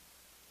matters.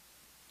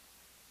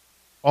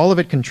 All of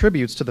it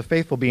contributes to the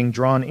faithful being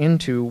drawn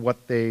into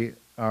what they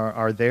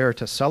are there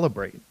to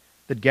celebrate.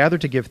 That gather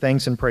to give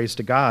thanks and praise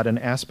to God, an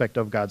aspect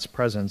of God's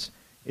presence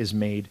is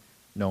made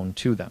known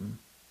to them.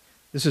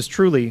 This is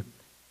truly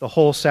the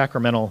whole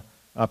sacramental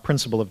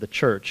principle of the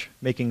church,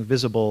 making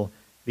visible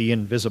the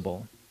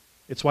invisible.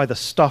 It's why the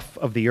stuff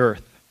of the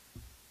earth,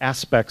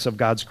 aspects of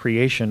God's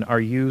creation, are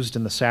used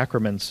in the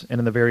sacraments and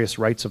in the various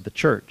rites of the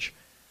church.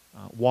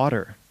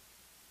 Water,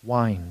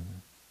 wine,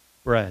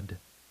 bread,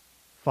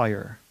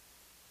 fire,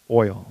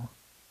 oil.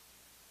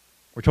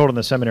 We're told in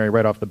the seminary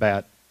right off the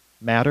bat,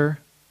 matter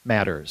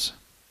matters.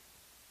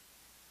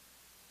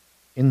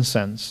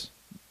 Incense,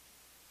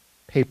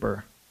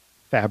 paper,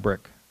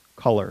 fabric,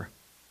 color,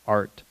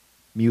 art,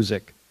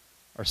 music,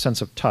 our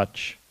sense of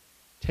touch,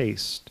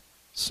 taste,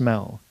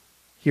 smell,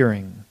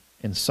 hearing,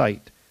 and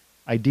sight.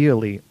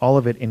 Ideally, all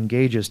of it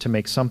engages to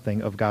make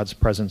something of God's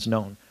presence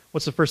known.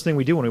 What's the first thing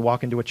we do when we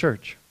walk into a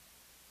church?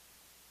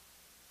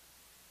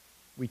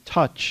 We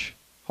touch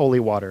holy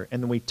water,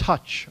 and then we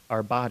touch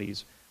our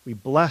bodies. We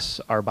bless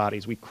our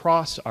bodies. We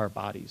cross our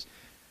bodies.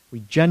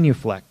 We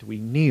genuflect. We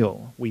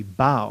kneel. We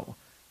bow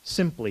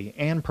simply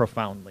and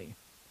profoundly.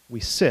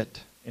 We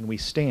sit and we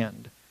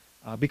stand.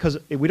 Because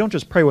we don't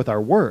just pray with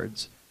our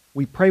words,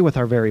 We pray with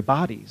our very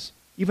bodies.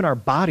 Even our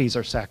bodies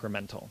are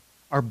sacramental.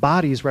 Our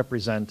bodies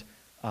represent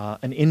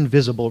an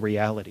invisible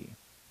reality.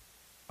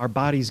 Our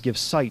bodies give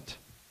sight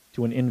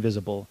to an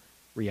invisible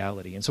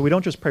reality. And so we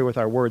don't just pray with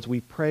our words,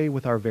 we pray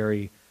with our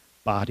very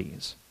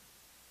bodies.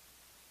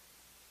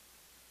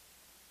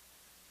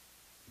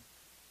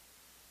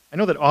 I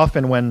know that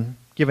often when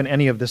given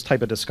any of this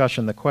type of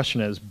discussion, the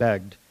question is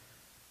begged,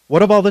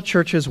 what of all the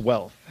church's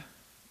wealth,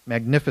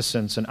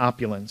 magnificence, and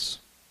opulence?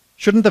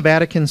 Shouldn't the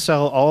Vatican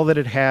sell all that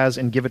it has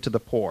and give it to the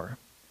poor?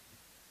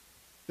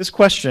 This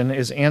question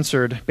is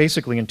answered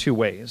basically in two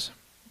ways.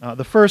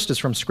 The first is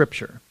from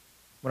Scripture,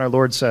 when our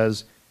Lord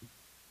says,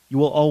 "You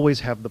will always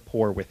have the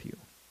poor with you,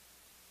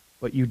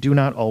 but you do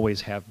not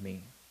always have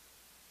me."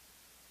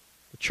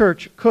 The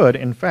church could,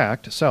 in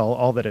fact, sell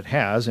all that it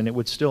has, and it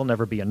would still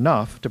never be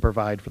enough to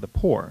provide for the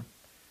poor.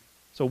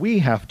 So we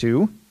have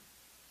to,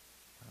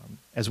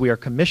 as we are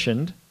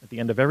commissioned at the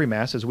end of every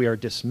Mass, as we are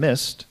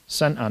dismissed,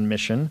 sent on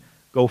mission,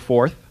 go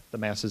forth, the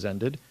Mass is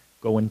ended,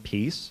 go in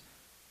peace,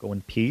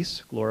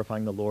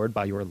 glorifying the Lord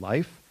by your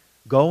life,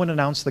 go and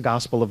announce the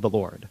gospel of the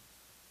Lord.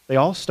 They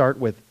all start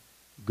with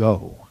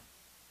go,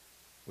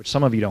 which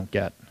some of you don't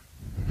get.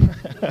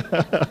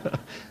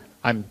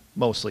 I'm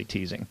mostly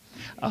teasing.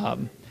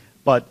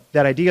 But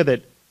that idea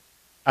that,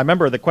 I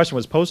remember the question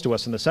was posed to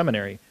us in the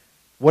seminary,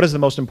 what is the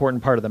most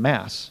important part of the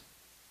Mass?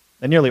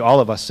 And nearly all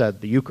of us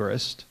said the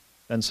Eucharist,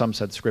 then some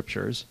said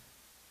Scriptures,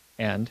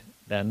 and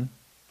then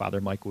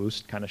Father Mike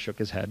Woost kind of shook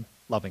his head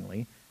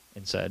lovingly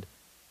and said,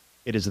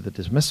 it is the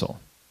dismissal.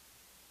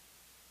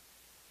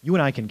 You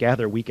and I can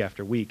gather week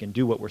after week and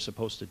do what we're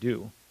supposed to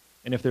do,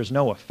 and if there's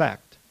no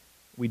effect,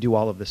 we do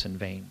all of this in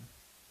vain.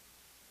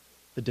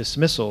 The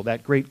dismissal,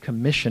 that great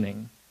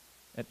commissioning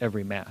at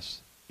every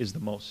Mass, is the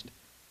most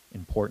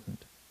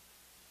important.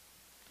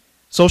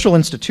 Social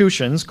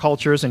institutions,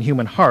 cultures, and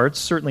human hearts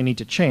certainly need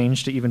to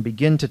change to even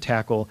begin to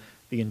tackle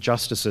the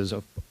injustices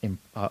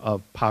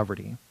of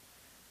poverty.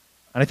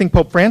 And I think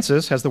Pope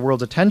Francis has the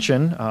world's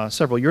attention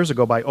several years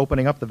ago by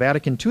opening up the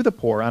Vatican to the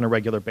poor on a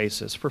regular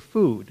basis for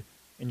food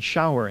and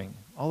showering,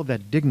 all of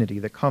that dignity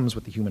that comes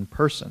with the human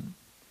person.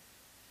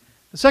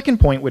 The second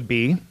point would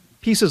be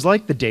pieces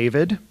like the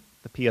David,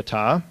 the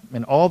Pieta,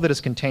 and all that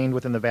is contained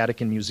within the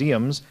Vatican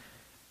museums,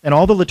 and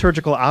all the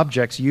liturgical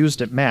objects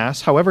used at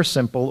Mass, however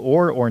simple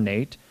or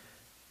ornate,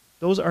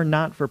 those are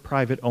not for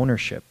private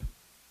ownership.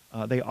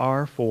 They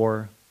are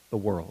for the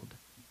world.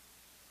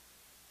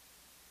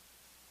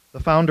 The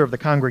founder of the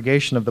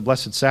Congregation of the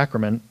Blessed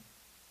Sacrament,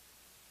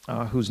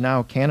 who's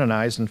now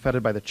canonized and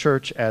feted by the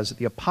Church as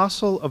the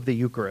Apostle of the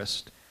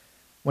Eucharist,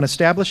 when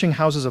establishing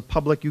houses of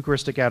public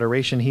Eucharistic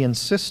adoration, he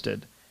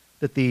insisted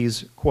that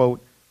these,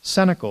 quote,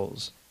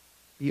 cenacles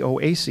be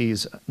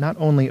oases not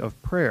only of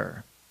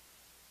prayer,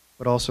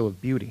 but also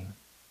of beauty.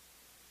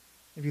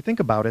 If you think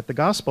about it, the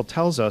Gospel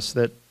tells us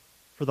that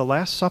for the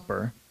Last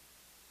Supper,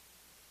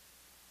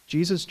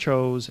 Jesus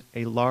chose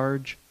a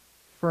large,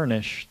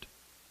 furnished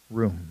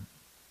room.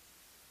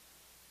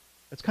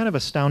 It's kind of an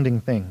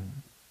astounding thing,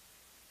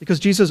 because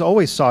Jesus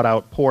always sought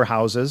out poor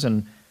houses,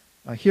 and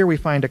here we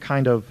find a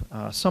kind of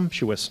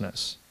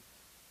sumptuousness,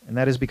 and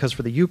that is because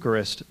for the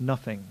Eucharist,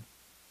 nothing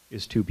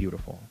is too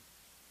beautiful.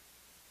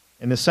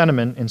 And this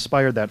sentiment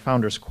inspired that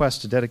founder's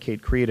quest to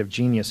dedicate creative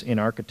genius in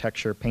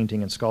architecture,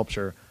 painting, and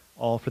sculpture,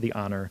 all for the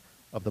honor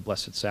of the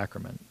Blessed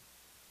Sacrament.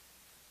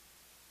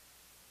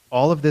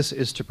 All of this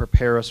is to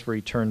prepare us for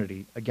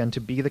eternity, again, to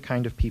be the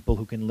kind of people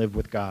who can live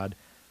with God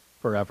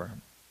forever.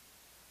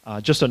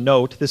 Just a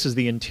note, this is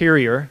the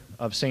interior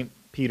of St.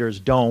 Peter's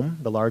Dome,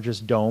 the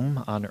largest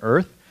dome on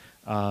earth,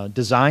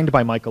 designed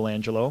by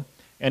Michelangelo.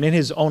 And in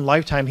his own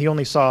lifetime, he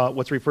only saw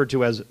what's referred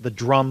to as the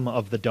drum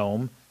of the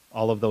dome,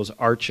 all of those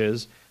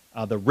arches.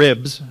 The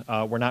ribs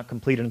were not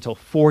completed until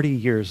 40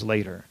 years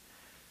later.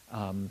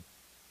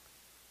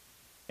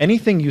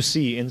 Anything you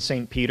see in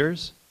St.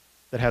 Peter's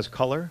that has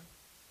color,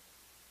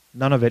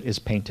 none of it is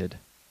painted.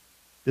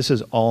 This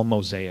is all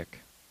mosaic.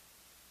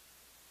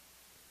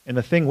 And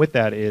the thing with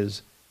that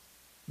is,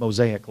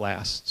 mosaic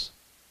lasts.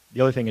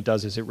 The other thing it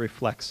does is it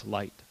reflects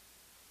light.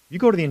 You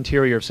go to the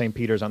interior of St.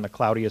 Peter's on the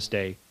cloudiest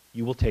day,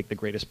 you will take the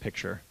greatest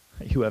picture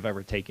you have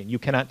ever taken. You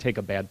cannot take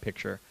a bad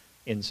picture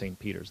in St.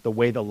 Peter's, the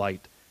way the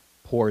light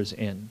pours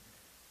in.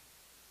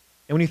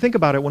 And when you think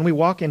about it, when we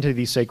walk into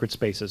these sacred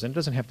spaces, and it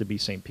doesn't have to be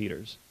St.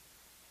 Peter's,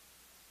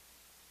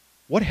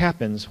 what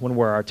happens when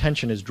our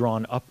attention is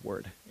drawn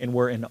upward and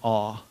we're in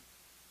awe?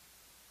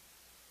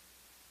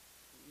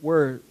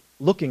 We're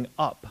looking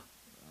up.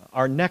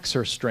 Our necks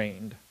are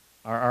strained.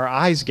 Our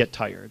eyes get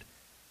tired.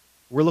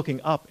 We're looking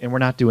up and we're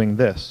not doing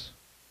this,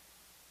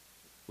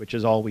 which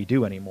is all we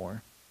do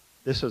anymore.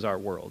 This is our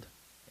world,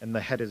 and the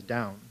head is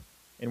down,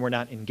 and we're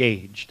not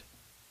engaged.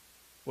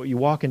 When you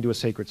walk into a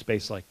sacred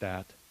space like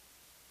that,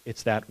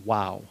 it's that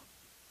wow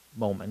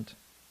moment.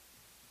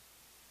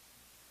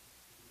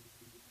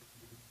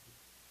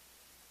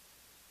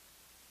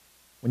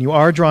 When you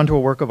are drawn to a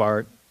work of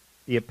art,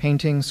 be it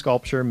painting,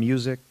 sculpture,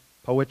 music,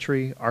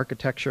 poetry,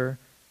 architecture,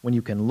 when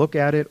you can look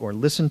at it or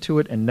listen to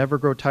it and never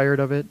grow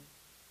tired of it,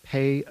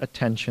 pay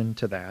attention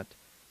to that.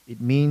 It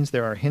means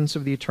there are hints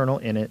of the eternal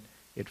in it.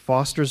 It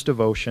fosters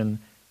devotion,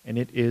 and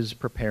it is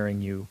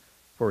preparing you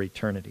for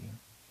eternity.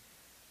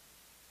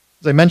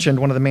 As I mentioned,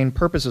 one of the main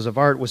purposes of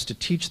art was to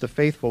teach the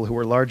faithful who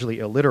were largely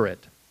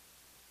illiterate.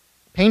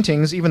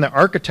 Paintings, even the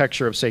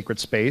architecture of sacred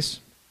space,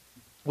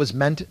 was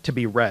meant to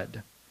be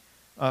read.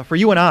 For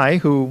you and I,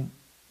 who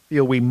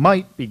feel we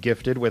might be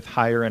gifted with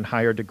higher and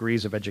higher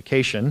degrees of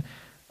education,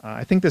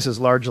 I think this is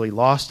largely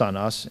lost on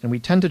us, and we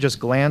tend to just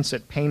glance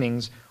at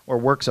paintings or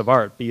works of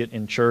art, be it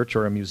in church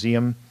or a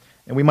museum,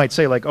 and we might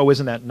say like, oh,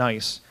 isn't that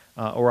nice,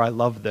 or I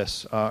love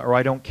this, or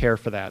I don't care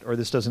for that, or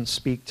this doesn't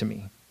speak to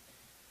me.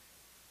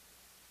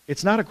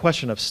 It's not a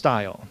question of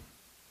style.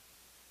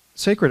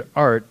 Sacred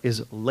art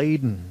is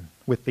laden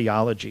with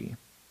theology,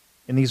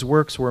 and these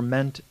works were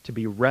meant to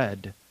be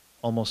read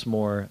almost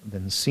more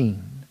than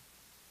seen.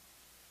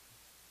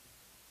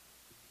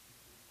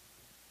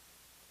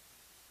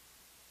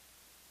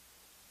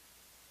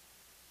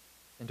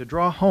 And to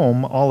draw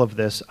home all of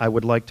this, I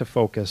would like to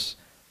focus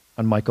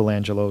on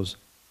Michelangelo's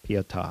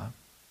Pieta.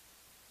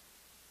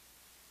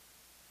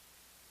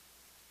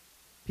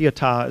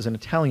 Pieta is an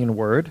Italian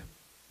word.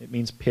 It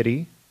means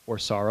pity or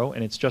sorrow,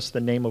 and it's just the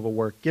name of a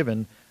work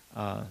given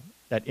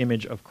that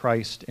image of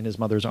Christ in his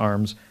mother's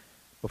arms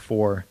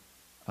before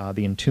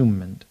the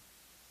entombment.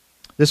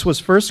 This was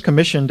first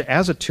commissioned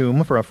as a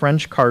tomb for a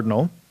French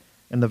cardinal,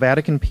 and the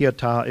Vatican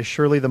Pieta is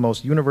surely the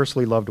most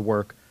universally loved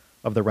work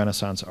of the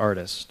Renaissance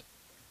artist.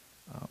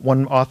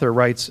 One author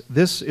writes,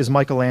 "This is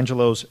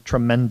Michelangelo's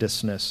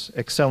tremendousness,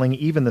 excelling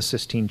even the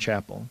Sistine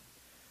Chapel."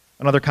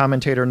 Another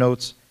commentator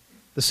notes,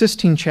 "The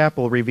Sistine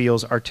Chapel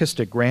reveals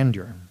artistic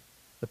grandeur.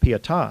 The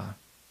Pieta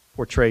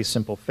portrays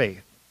simple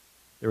faith.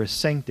 There is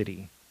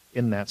sanctity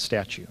in that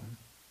statue."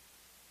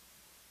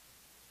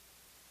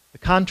 The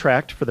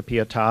contract for the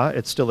Pieta,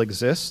 it still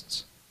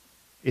exists.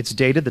 It's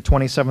dated the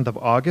 27th of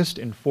August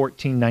in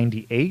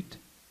 1498,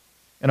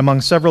 and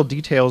among several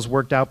details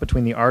worked out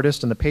between the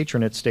artist and the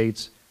patron, it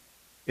states,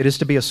 "It is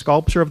to be a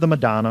sculpture of the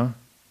Madonna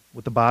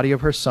with the body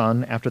of her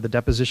son after the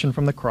deposition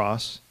from the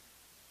cross,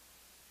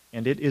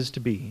 and it is to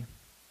be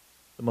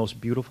the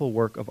most beautiful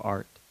work of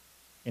art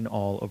in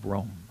all of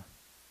Rome."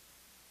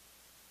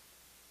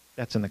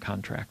 That's in the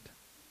contract.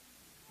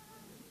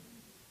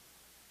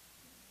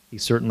 He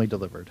certainly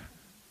delivered.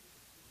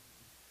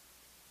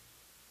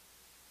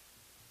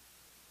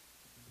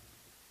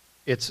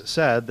 It's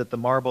said that the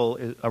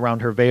marble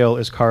around her veil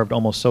is carved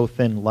almost so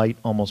thin, light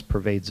almost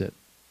pervades it.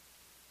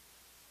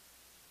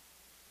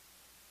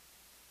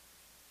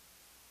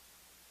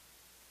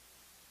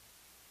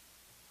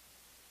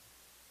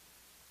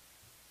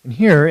 And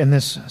here, in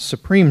this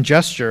supreme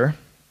gesture,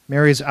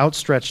 Mary's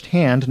outstretched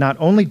hand not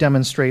only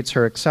demonstrates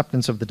her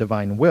acceptance of the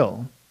divine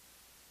will,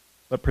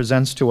 but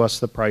presents to us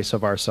the price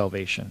of our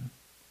salvation.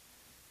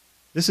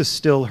 This is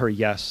still her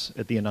yes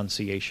at the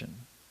Annunciation.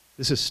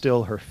 This is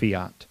still her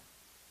fiat.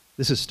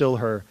 This is still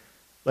her,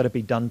 "Let it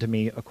be done to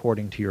me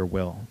according to your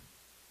will."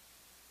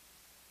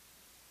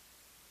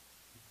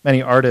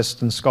 Many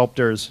artists and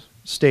sculptors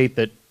state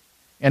that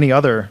any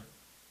other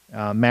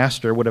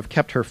master would have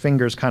kept her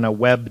fingers kind of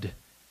webbed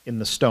in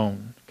the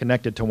stone,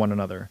 connected to one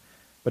another.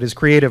 But his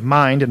creative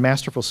mind and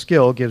masterful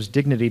skill gives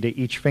dignity to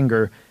each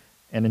finger,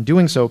 and in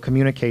doing so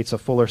communicates a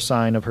fuller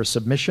sign of her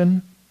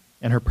submission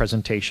and her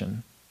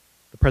presentation,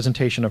 the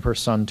presentation of her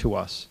Son to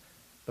us,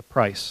 the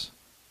price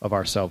of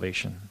our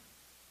salvation.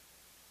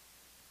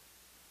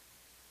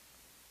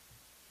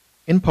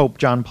 In Pope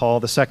John Paul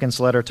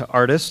II's letter to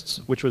artists,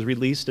 which was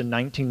released in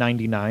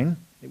 1999,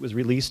 it was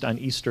released on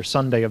Easter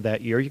Sunday of that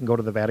year. You can go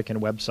to the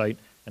Vatican website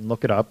and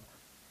look it up.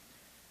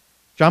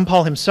 John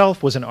Paul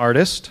himself was an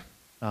artist,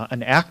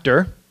 an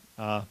actor,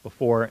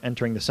 before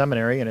entering the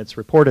seminary, and it's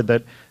reported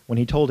that when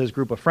he told his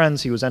group of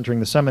friends he was entering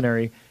the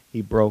seminary,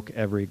 he broke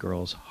every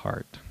girl's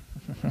heart.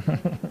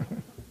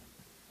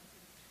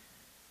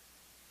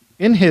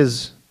 In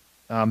his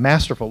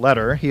masterful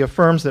letter, he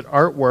affirms that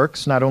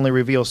artworks not only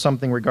reveal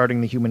something regarding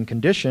the human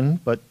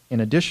condition, but in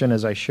addition,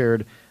 as I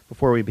shared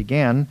before we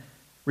began,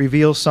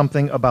 reveals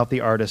something about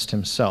the artist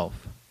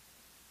himself.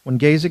 When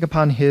gazing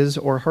upon his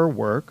or her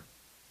work,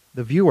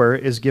 the viewer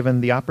is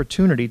given the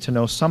opportunity to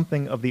know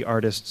something of the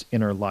artist's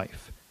inner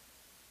life.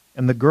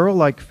 And the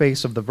girl-like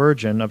face of the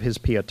Virgin of his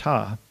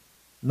Pietà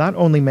not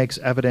only makes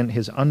evident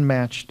his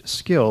unmatched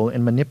skill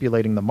in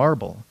manipulating the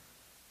marble,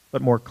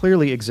 but more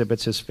clearly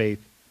exhibits his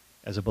faith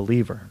as a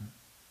believer.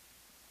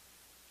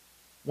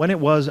 When it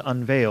was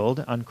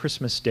unveiled on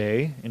Christmas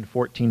Day in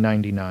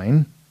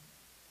 1499,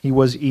 he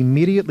was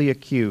immediately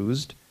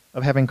accused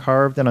of having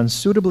carved an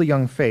unsuitably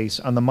young face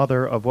on the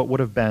mother of what would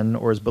have been,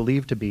 or is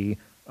believed to be,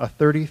 a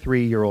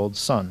 33-year-old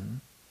son.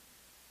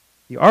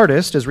 The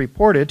artist is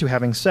reported to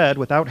having said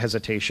without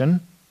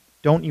hesitation,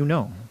 "Don't you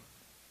know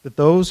that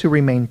those who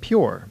remain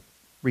pure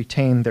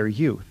retain their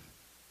youth?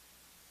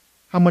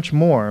 How much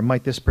more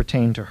might this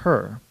pertain to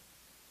her?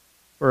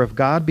 For if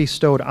God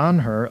bestowed on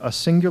her a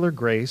singular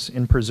grace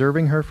in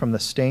preserving her from the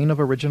stain of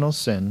original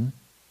sin,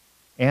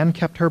 and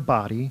kept her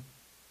body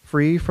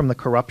free from the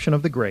corruption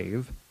of the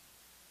grave,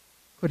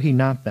 could he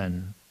not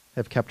then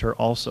have kept her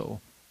also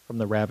from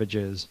the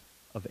ravages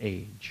of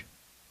age.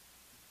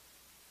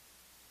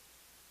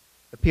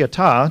 The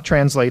Pieta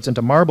translates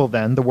into marble,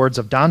 then, the words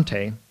of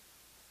Dante.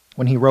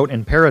 When he wrote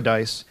in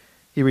Paradise,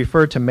 he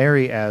referred to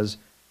Mary as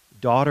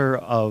daughter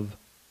of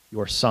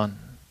your son.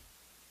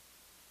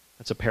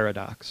 That's a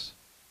paradox.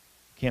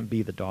 You can't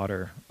be the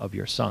daughter of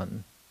your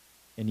son,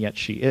 and yet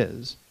she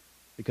is,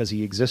 because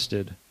he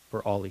existed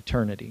for all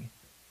eternity.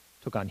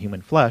 Took on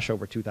human flesh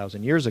over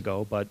 2,000 years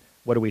ago, but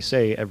what do we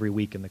say every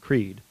week in the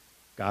Creed?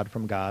 God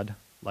from God,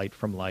 light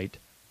from light,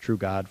 true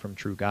God from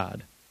true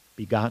God,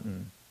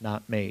 begotten,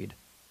 not made,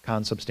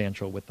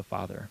 consubstantial with the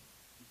Father.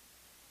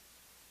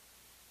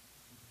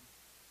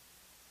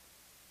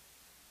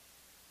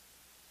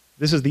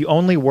 This is the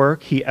only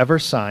work he ever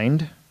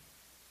signed.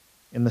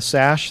 In the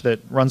sash that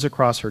runs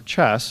across her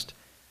chest,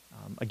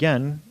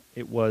 again,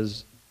 it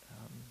was,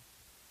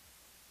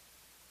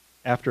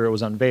 after it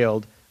was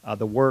unveiled,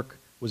 the work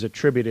was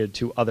attributed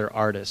to other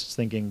artists,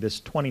 thinking this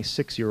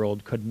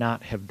 26-year-old could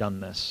not have done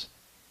this.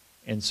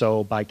 And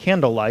so by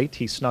candlelight,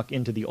 he snuck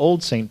into the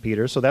old St.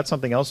 Peter's. So that's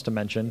something else to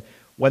mention.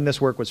 When this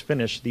work was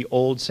finished, the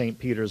old St.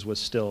 Peter's was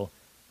still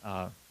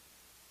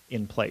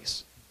in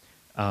place.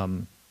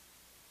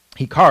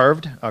 He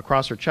carved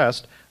across her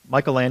chest,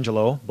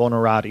 Michelangelo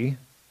Buonarroti,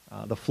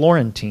 the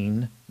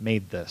Florentine,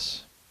 made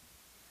this.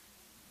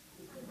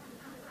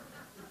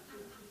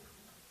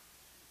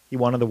 He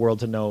wanted the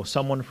world to know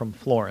someone from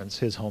Florence,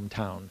 his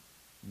hometown,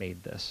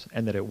 made this,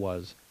 and that it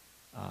was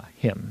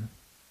him.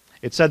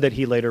 It said that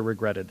he later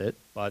regretted it,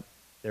 but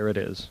there it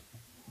is.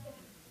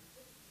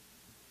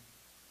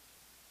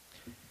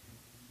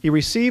 He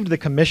received the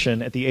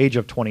commission at the age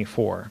of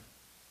 24,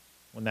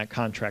 when that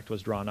contract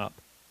was drawn up.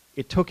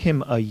 It took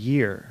him a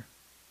year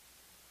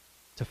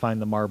to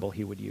find the marble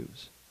he would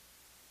use.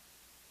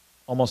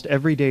 Almost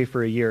every day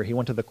for a year, he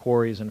went to the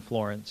quarries in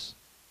Florence,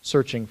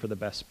 searching for the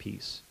best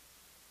piece.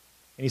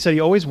 And he said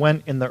he always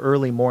went in the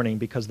early morning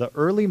because the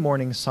early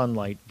morning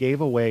sunlight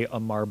gave away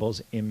a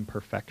marble's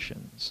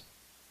imperfections.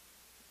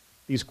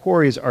 These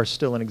quarries are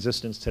still in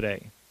existence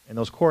today, and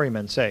those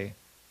quarrymen say,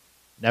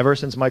 never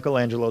since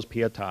Michelangelo's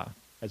Pieta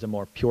has a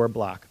more pure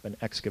block been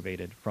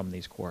excavated from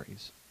these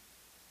quarries.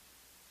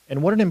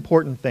 And what an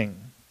important thing.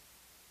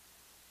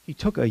 He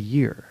took a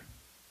year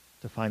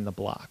to find the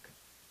block.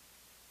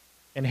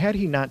 And had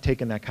he not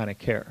taken that kind of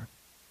care,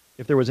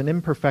 if there was an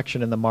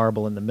imperfection in the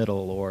marble in the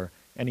middle or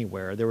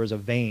anywhere, there was a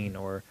vein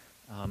or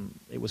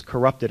it was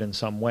corrupted in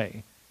some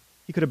way,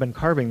 he could have been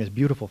carving this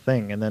beautiful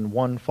thing and then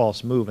one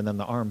false move and then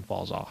the arm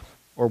falls off,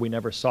 or we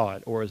never saw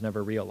it or is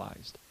never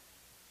realized.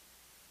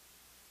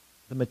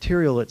 The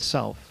material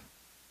itself,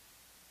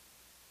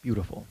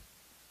 beautiful.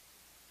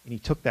 And he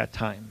took that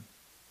time.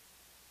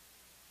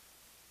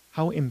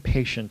 How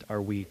impatient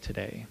are we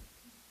today?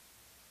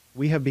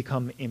 We have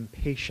become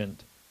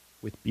impatient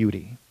with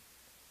beauty.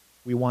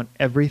 We want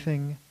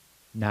everything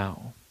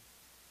now.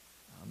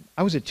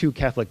 I was at 2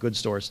 Catholic goods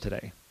stores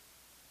today.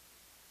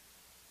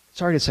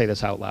 Sorry to say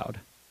this out loud.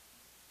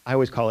 I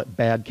always call it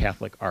bad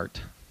Catholic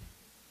art.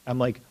 I'm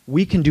like,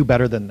 we can do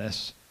better than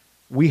this.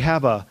 We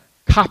have a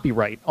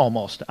copyright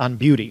almost on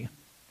beauty.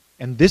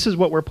 And this is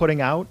what we're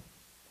putting out,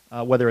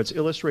 whether it's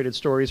illustrated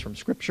stories from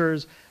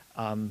scriptures,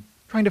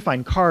 trying to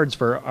find cards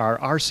for our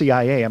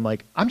RCIA. I'm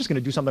like, I'm just going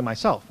to do something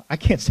myself. I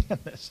can't stand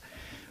this.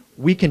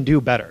 We can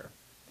do better.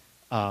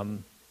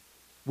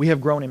 We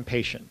have grown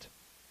impatient.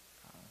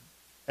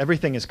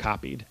 Everything is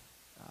copied.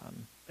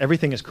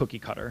 Everything is cookie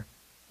cutter.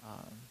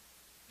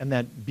 And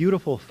that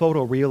beautiful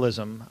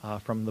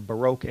photorealism from the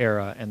Baroque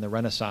era and the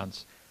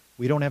Renaissance,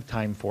 we don't have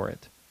time for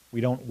it.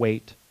 We don't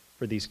wait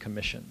for these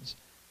commissions.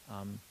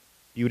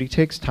 Beauty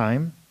takes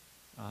time.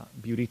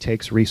 Beauty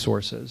takes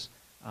resources.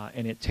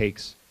 And it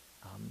takes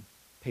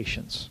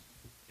patience.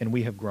 And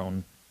we have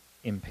grown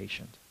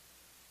impatient.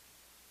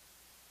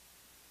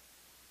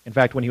 In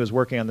fact, when he was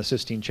working on the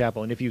Sistine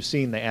Chapel, and if you've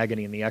seen the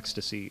agony and the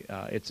ecstasy,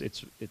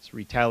 it's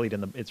retold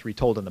in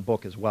the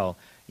book as well.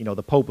 You know,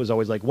 the Pope was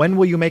always like, "When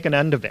will you make an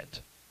end of it?"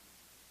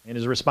 And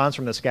his response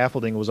from the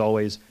scaffolding was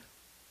always,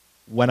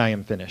 "When I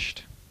am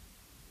finished."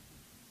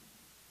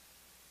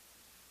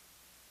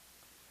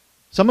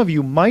 Some of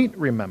you might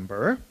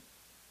remember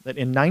that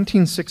in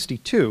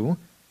 1962,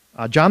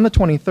 John the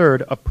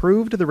 23rd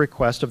approved the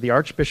request of the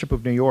Archbishop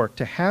of New York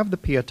to have the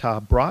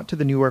Pieta brought to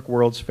the New York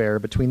World's Fair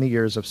between the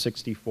years of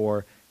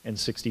 64 and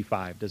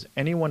 65. Does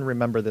anyone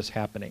remember this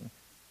happening?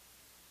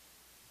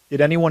 Did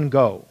anyone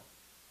go?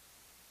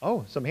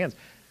 Oh, some hands.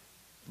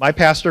 My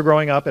pastor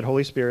growing up at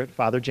Holy Spirit,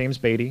 Father James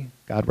Beatty,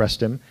 God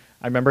rest him,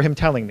 I remember him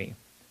telling me,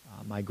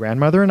 my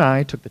grandmother and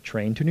I took the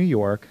train to New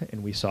York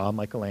and we saw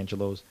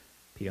Michelangelo's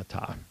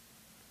Pieta.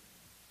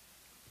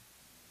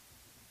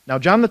 Now,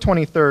 John the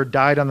 23rd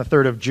died on the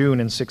 3rd of June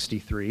in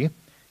 63,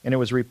 and it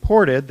was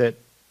reported that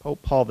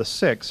Pope Paul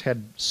VI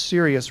had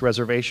serious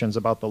reservations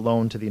about the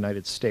loan to the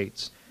United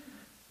States.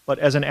 But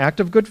as an act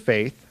of good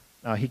faith,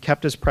 he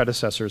kept his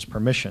predecessor's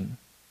permission.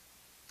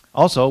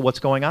 Also, what's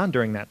going on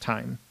during that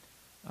time?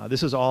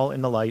 This is all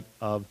in the light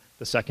of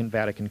the Second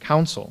Vatican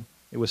Council.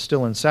 It was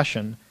still in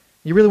session.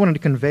 He really wanted to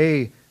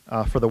convey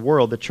for the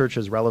world the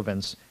Church's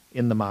relevance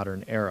in the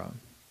modern era.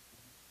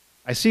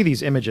 I see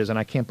these images and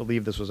I can't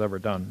believe this was ever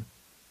done.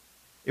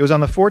 It was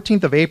on the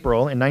 14th of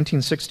April in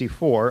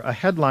 1964, a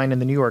headline in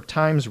the New York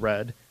Times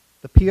read,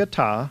 "The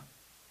Pieta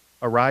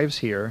arrives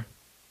here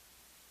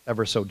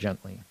ever so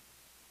gently."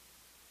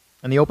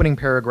 And the opening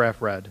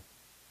paragraph read,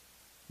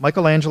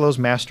 "Michelangelo's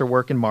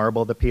masterwork in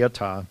marble, the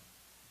Pieta,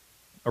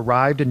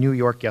 arrived in New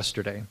York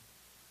yesterday,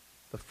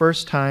 the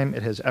first time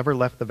it has ever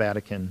left the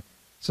Vatican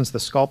since the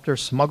sculptor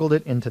smuggled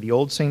it into the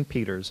old St.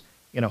 Peter's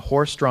in a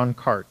horse-drawn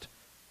cart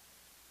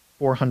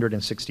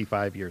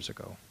 465 years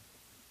ago."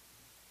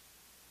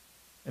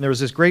 And there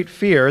was this great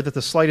fear that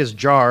the slightest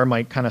jar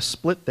might kind of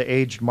split the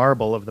aged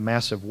marble of the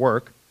massive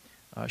work.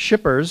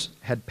 Shippers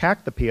had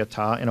packed the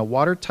Pieta in a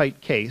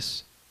watertight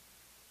case,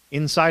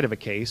 inside of a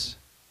case,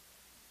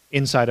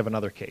 inside of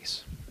another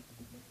case.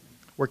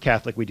 We're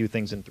Catholic, we do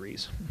things in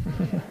threes.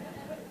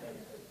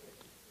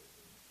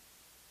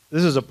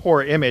 This is a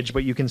poor image,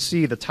 but you can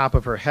see the top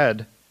of her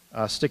head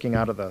sticking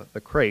out of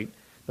the crate.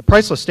 The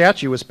priceless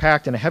statue was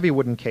packed in a heavy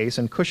wooden case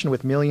and cushioned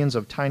with millions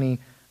of tiny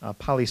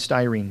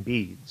polystyrene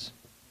beads.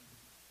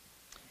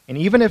 And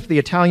even if the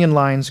Italian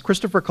line's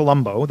Christopher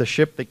Colombo, the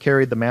ship that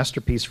carried the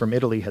masterpiece from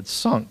Italy, had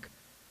sunk,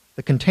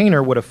 the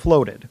container would have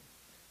floated.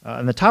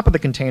 And the top of the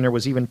container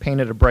was even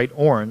painted a bright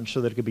orange so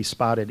that it could be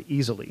spotted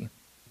easily.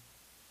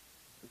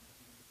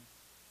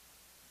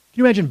 Can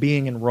you imagine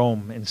being in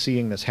Rome and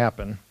seeing this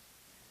happen?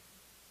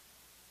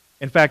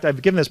 In fact,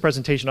 I've given this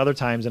presentation other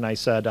times, and I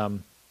said,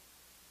 can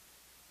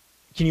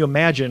you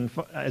imagine,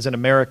 as an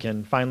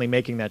American, finally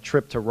making that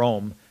trip to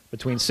Rome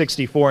between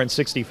 64 and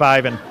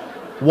 65 and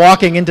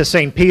walking into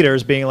St.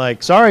 Peter's being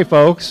like, "Sorry,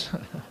 folks,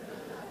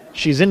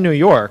 she's in New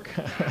York."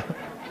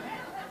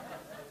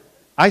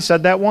 I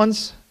said that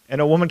once,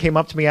 and a woman came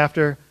up to me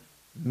after,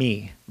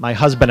 my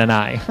husband and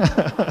I.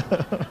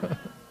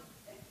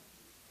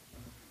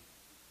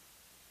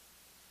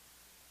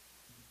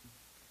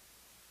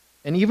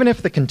 And even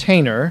if the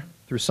container,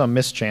 through some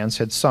mischance,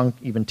 had sunk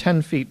even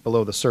 10 feet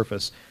below the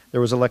surface, there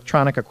was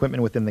electronic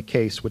equipment within the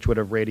case which would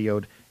have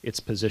radioed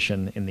its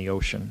position in the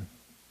ocean.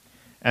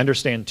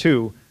 Understand,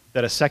 too,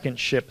 that a second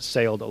ship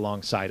sailed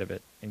alongside of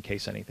it in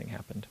case anything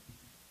happened.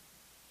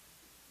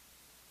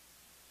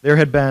 There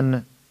had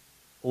been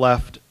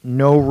left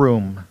no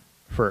room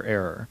for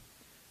error.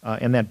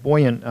 And that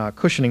buoyant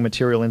cushioning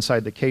material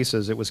inside the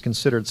cases, it was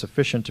considered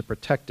sufficient to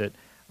protect it,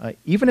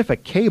 even if a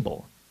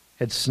cable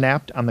had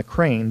snapped on the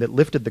crane that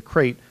lifted the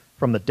crate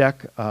from the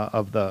deck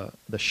of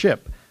the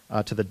ship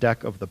to the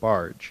deck of the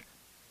barge.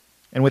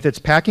 And with its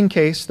packing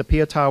case, the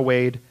Pieta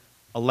weighed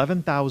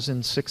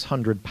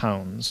 11,600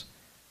 pounds.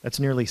 That's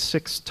nearly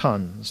 6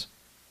 tons.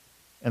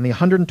 And the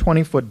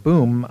 120-foot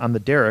boom on the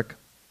derrick,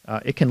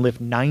 it can lift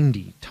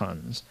 90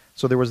 tons.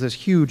 So there was this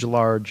huge,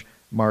 large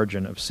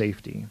margin of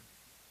safety.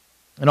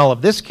 And all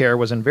of this care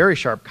was in very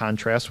sharp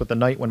contrast with the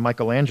night when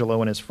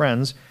Michelangelo and his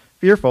friends,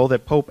 fearful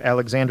that Pope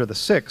Alexander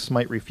VI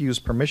might refuse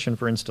permission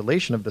for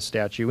installation of the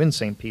statue in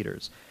St.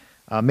 Peter's,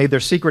 made their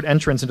secret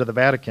entrance into the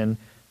Vatican.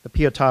 The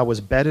Pieta was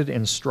bedded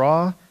in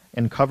straw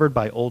and covered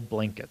by old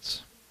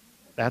blankets.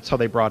 That's how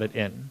they brought it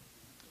in.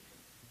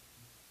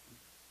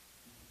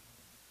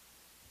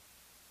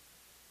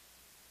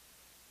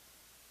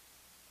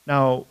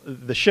 Now,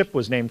 the ship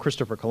was named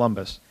Christopher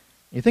Columbus.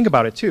 You think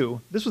about it,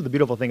 too. This was the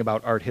beautiful thing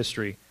about art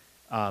history.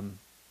 And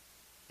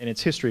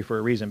it's history for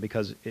a reason,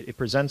 because it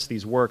presents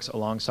these works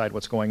alongside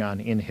what's going on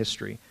in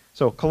history.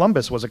 So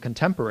Columbus was a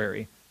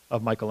contemporary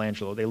of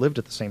Michelangelo. They lived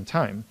at the same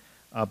time.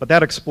 But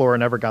that explorer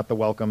never got the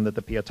welcome that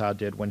the Pieta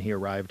did when he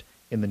arrived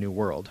in the New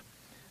World.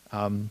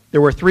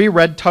 There were 3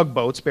 red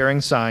tugboats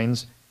bearing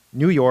signs,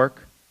 "New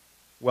York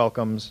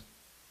welcomes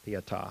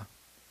Pieta."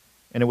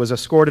 And it was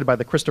escorted by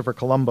the Christopher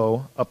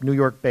Colombo up New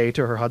York Bay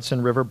to her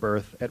Hudson River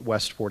berth at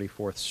West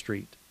 44th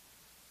Street.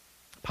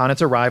 Upon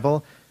its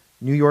arrival,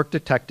 New York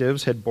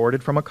detectives had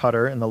boarded from a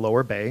cutter in the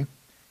lower bay,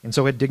 and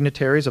so had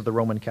dignitaries of the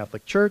Roman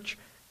Catholic Church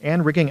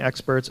and rigging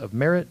experts of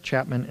Merritt,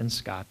 Chapman, and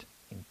Scott,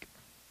 Inc.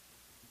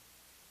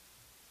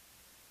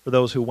 For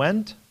those who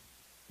went,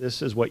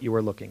 this is what you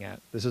were looking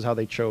at. This is how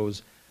they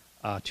chose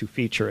to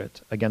feature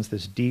it against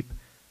this deep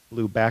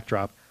blue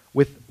backdrop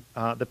with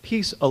the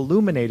piece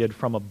illuminated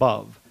from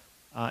above.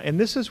 And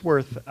this is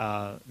worth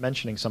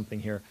mentioning something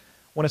here.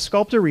 When a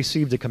sculptor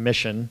received a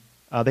commission,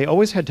 they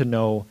always had to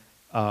know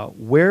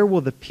where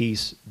will the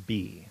piece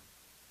be?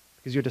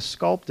 Because you had to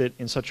sculpt it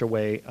in such a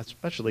way,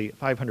 especially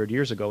 500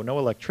 years ago, no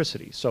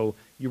electricity. So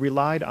you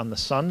relied on the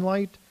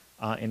sunlight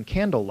and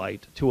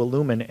candlelight to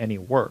illumine any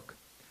work.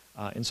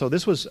 And so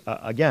this was,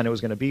 again, it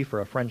was going to be for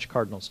a French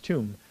cardinal's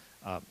tomb.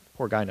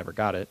 Poor guy never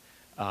got it,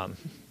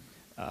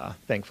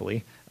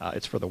 thankfully.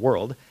 It's for the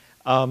world.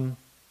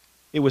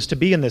 It was to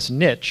be in this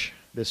niche,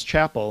 this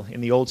chapel in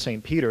the old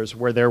St. Peter's,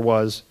 where there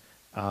was,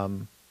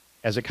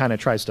 as it kind of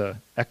tries to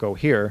echo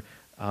here,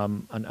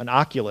 an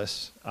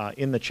oculus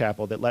in the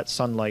chapel that let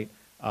sunlight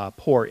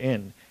pour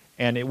in.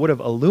 And it would have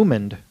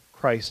illumined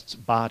Christ's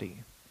body.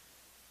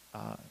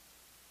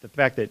 The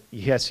fact that,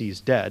 yes,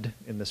 he's dead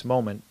in this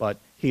moment, but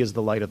he is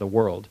the light of the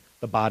world.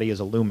 The body is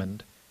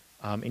illumined.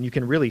 And you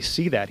can really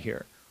see that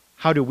here.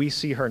 how do we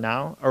see her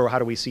now, or how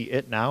do we see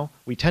it now?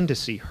 We tend to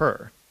see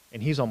her,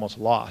 and he's almost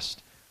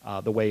lost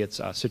the way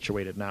it's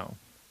situated now.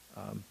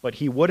 But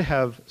he would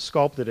have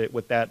sculpted it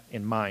with that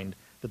in mind,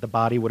 that the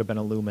body would have been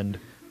illumined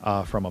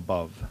from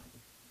above.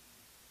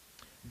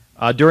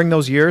 During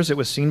those years, it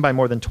was seen by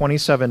more than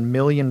 27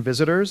 million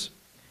visitors,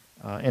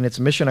 and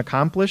its mission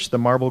accomplished, the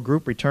marble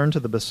group returned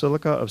to the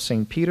Basilica of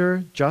St.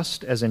 Peter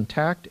just as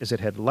intact as it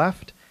had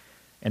left,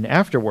 and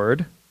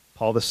afterward,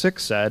 Paul VI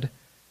said,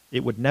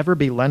 it would never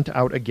be lent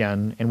out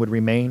again and would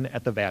remain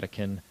at the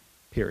Vatican,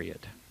 period.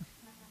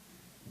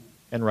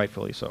 And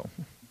rightfully so.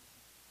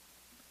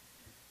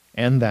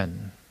 And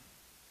then,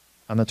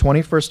 on the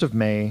 21st of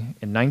May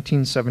in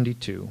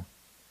 1972,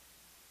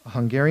 a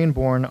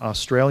Hungarian-born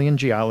Australian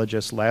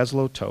geologist,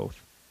 Laszlo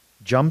Toth,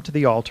 jumped to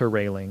the altar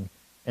railing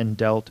and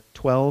dealt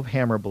 12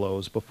 hammer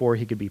blows before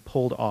he could be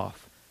pulled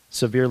off,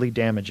 severely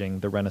damaging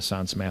the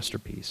Renaissance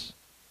masterpiece.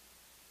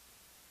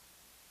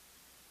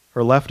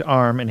 Her left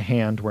arm and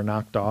hand were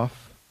knocked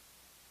off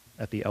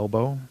at the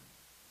elbow.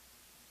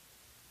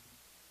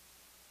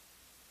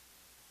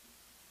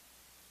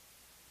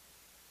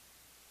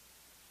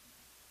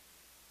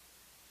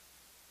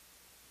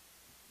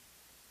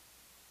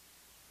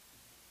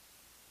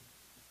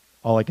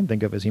 All I can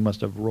think of is he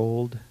must have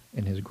rolled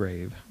in his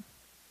grave.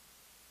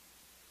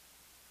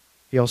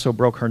 He also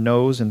broke her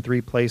nose in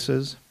 3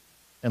 places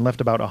and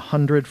left about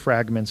 100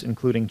 fragments,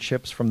 including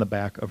chips from the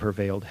back of her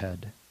veiled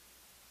head.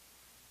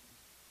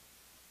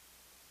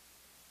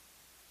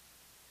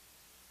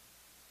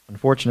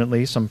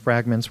 Unfortunately, some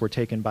fragments were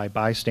taken by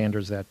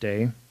bystanders that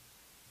day,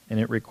 and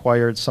it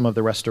required some of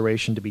the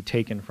restoration to be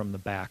taken from the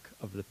back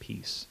of the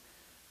piece.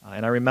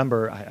 And I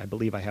remember, I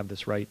believe I have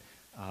this right,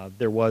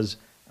 there was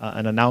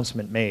an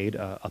announcement made,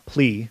 a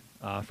plea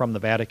from the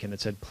Vatican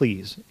that said,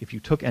 please, if you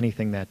took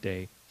anything that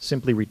day,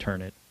 simply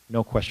return it,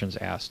 no questions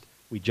asked.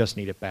 We just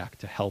need it back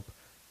to help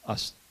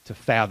us to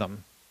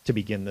fathom, to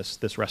begin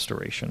this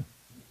restoration.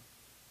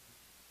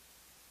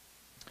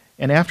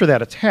 And after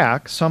that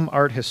attack, some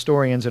art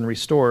historians and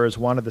restorers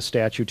wanted the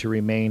statue to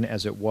remain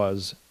as it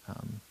was,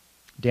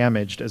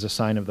 damaged as a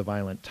sign of the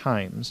violent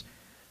times.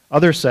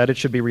 Others said it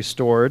should be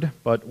restored,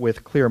 but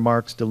with clear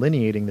marks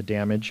delineating the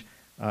damage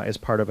as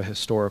part of a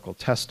historical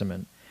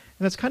testament.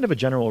 And that's kind of a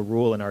general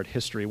rule in art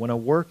history. When a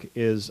work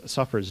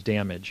suffers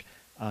damage,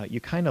 you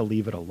kind of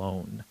leave it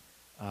alone.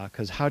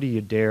 Because how do you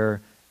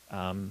dare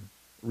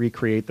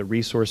recreate the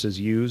resources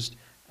used?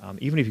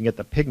 Even if you can get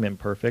the pigment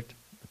perfect,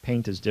 the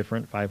paint is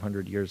different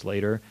 500 years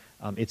later.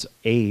 It's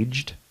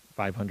aged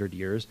 500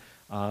 years.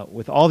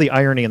 With all the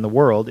irony in the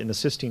world, in the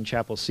Sistine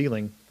Chapel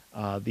ceiling,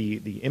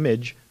 the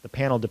image, the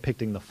panel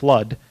depicting the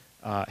flood,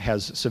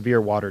 has severe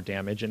water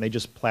damage, and they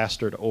just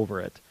plastered over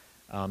it.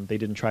 They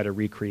didn't try to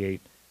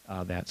recreate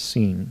that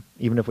scene,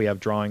 even if we have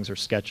drawings or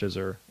sketches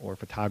or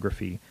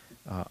photography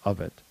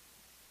of it.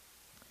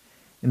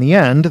 In the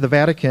end, the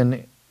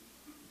Vatican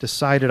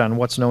decided on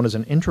what's known as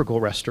an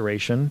integral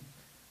restoration,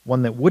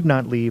 one that would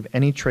not leave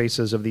any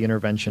traces of the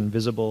intervention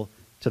visible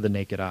to the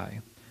naked eye.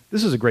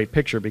 This is a great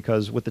picture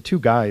because with the 2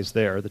 guys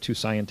there, the 2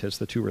 scientists,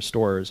 the 2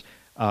 restorers,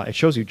 it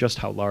shows you just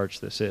how large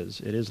this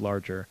is. It is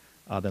larger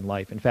than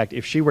life. In fact,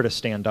 if she were to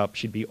stand up,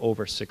 she'd be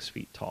over 6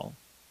 feet tall.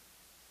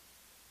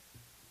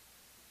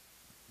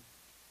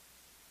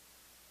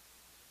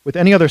 With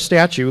any other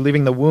statue,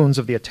 leaving the wounds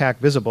of the attack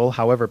visible,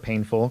 however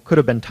painful, could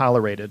have been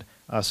tolerated,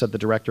 said the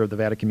director of the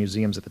Vatican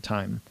Museums at the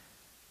time.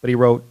 But he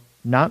wrote,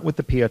 not with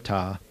the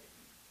Pieta,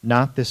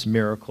 not this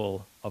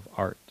miracle of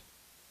art.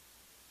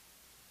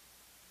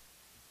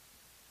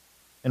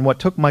 And what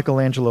took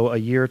Michelangelo a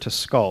year to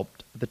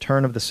sculpt at the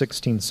turn of the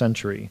 16th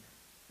century,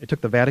 it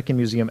took the Vatican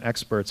Museum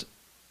experts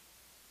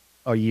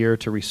a year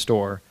to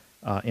restore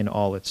in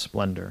all its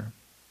splendor.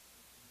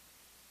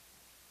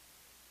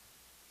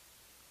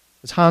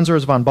 As Hans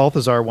Urs von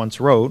Balthasar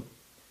once wrote,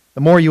 the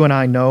more you and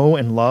I know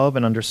and love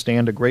and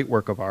understand a great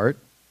work of art,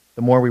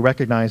 the more we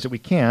recognize that we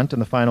can't, in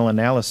the final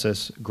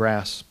analysis,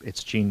 grasp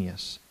its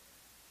genius.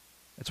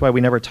 That's why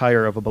we never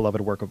tire of a beloved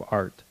work of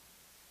art.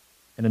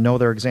 And in no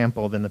other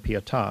example than the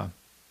Pieta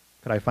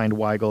could I find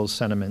Weigel's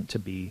sentiment to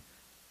be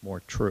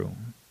more true.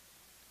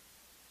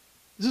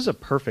 This is a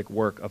perfect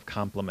work of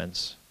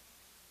complements.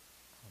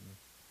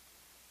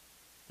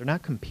 They're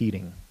not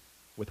competing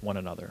with one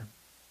another,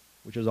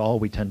 which is all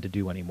we tend to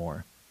do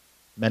anymore.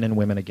 Men and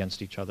women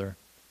against each other.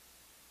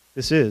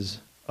 This is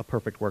a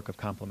perfect work of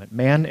complement.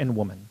 Man and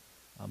woman,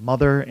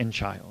 mother and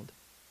child,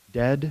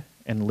 dead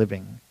and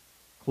living,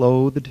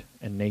 clothed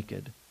and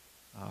naked.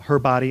 Her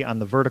body on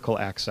the vertical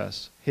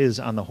axis,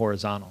 his on the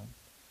horizontal.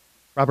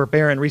 Robert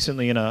Barron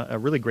recently in a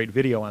really great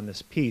video on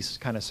this piece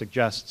kind of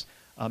suggests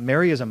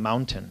Mary is a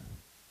mountain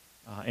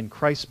and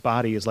Christ's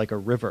body is like a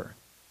river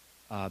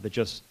that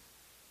just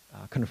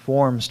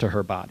conforms to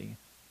her body.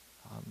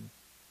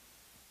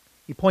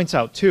 He points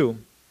out, too,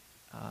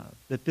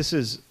 that this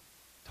is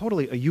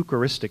totally a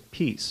Eucharistic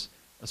piece,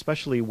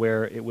 especially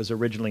where it was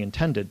originally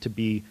intended to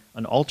be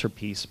an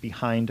altarpiece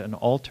behind an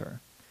altar.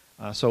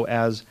 So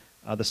as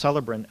the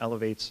celebrant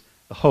elevates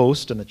the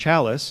host and the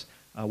chalice,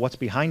 what's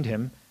behind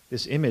him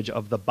this image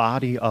of the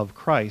body of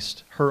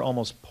Christ, her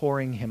almost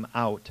pouring him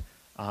out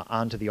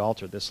onto the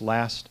altar, this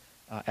last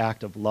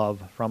act of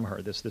love from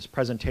her, this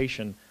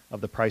presentation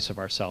of the price of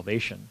our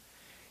salvation.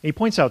 And he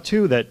points out,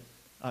 too, that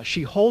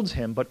she holds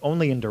him, but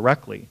only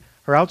indirectly.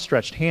 Her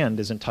outstretched hand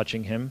isn't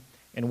touching him,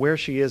 and where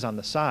she is on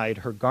the side,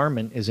 her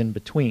garment is in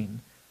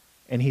between.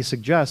 And he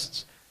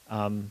suggests,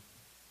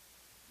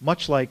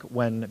 much like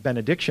when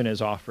benediction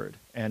is offered,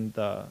 and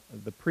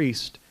the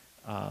priest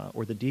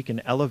or the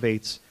deacon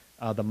elevates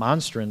the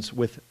monstrance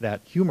with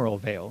that humeral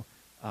veil,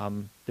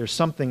 there's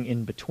something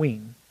in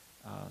between.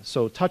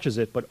 So touches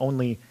it, but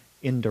only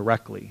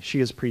indirectly. She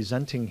is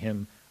presenting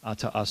him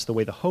to us the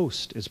way the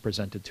host is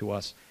presented to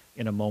us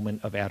in a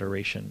moment of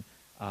adoration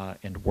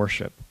and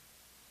worship.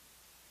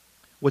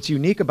 What's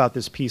unique about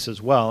this piece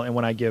as well, and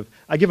when I give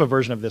a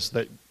version of this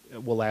that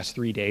will last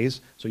 3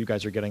 days, so you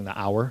guys are getting the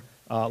hour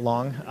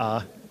long,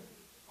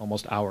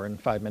 almost hour and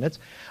 5 minutes.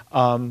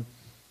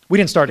 We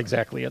didn't start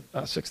exactly at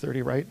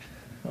 6:30, right?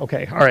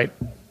 Okay, all right.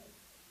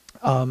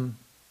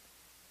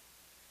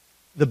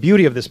 The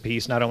beauty of this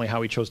piece, not only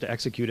how he chose to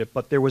execute it,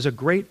 but there was a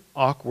great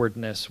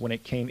awkwardness when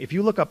it came. If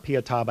you look up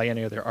Pieta by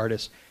any other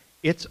artist,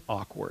 it's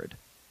awkward.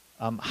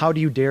 How do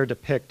you dare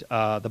depict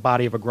the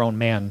body of a grown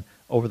man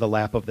over the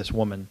lap of this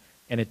woman,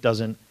 and it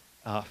doesn't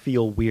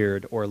feel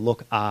weird or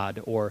look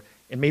odd,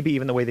 and maybe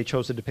even the way they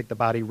chose to depict the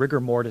body,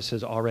 rigor mortis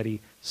has already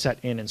set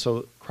in, and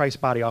so Christ's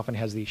body often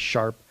has these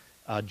sharp,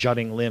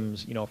 jutting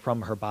limbs,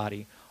 from her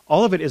body.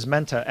 All of it is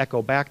meant to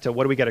echo back to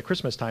what do we get at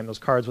Christmas time? Those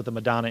cards with the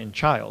Madonna and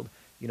Child,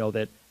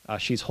 that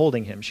she's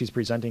holding him, she's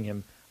presenting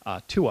him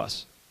to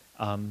us.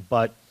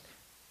 But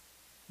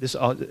this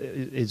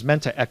is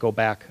meant to echo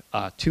back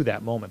to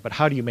that moment. But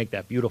how do you make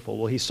that beautiful?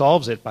 Well, he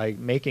solves it by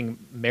making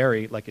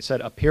Mary, like I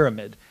said, a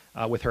pyramid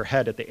with her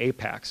head at the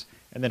apex,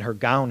 and then her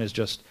gown is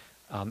just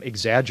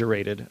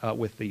exaggerated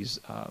with these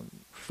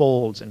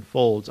folds and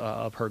folds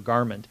of her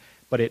garment,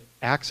 but it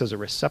acts as a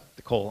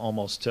receptacle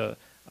almost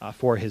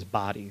for his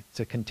body,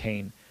 to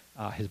contain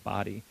his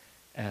body.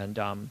 And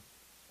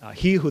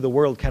he who the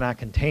world cannot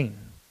contain,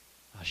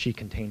 she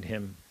contained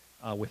him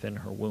within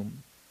her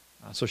womb.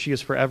 So she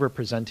is forever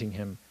presenting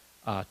him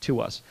to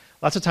us.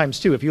 Lots of times,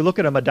 too, if you look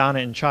at a Madonna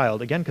and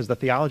Child, again, because the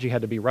theology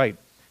had to be right,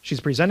 she's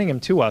presenting him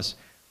to us.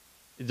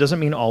 It doesn't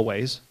mean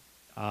always,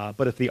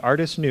 but if the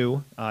artist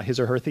knew his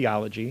or her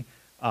theology,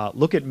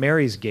 look at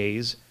Mary's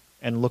gaze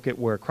and look at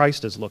where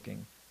Christ is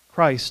looking.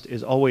 Christ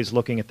is always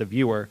looking at the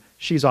viewer.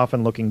 She's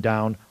often looking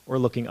down or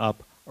looking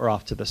up or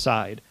off to the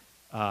side.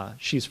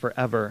 She's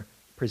forever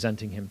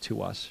presenting him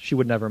to us. She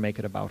would never make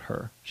it about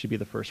her. She'd be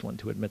the first one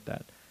to admit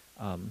that.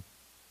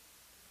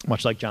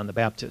 Much like John the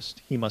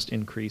Baptist, he must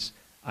increase,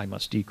 I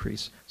must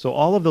decrease. So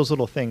all of those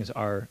little things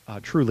are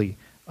truly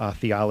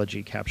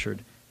theology captured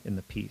in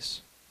the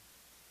piece.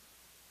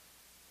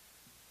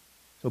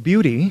 So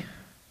beauty,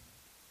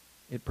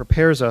 it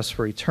prepares us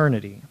for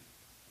eternity.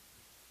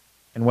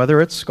 And whether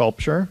it's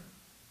sculpture,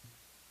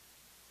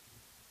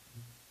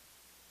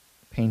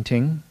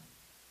 painting,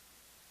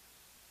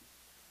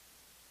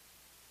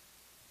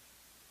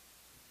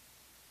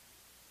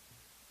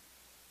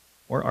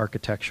 or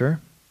architecture,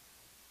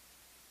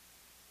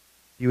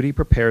 beauty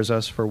prepares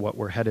us for what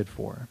we're headed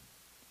for.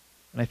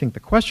 And I think the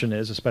question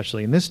is,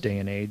 especially in this day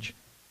and age,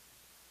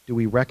 do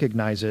we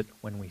recognize it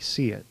when we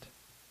see it?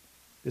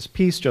 This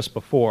piece just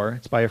before,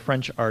 it's by a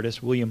French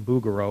artist, William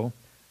Bouguereau,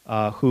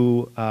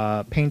 who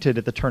painted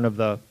at the turn of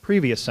the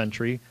previous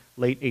century,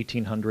 late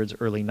 1800s,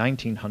 early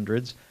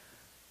 1900s.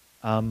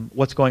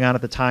 What's going on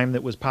at the time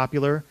that was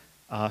popular?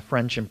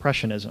 French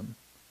Impressionism.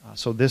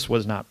 So this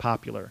was not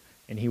popular,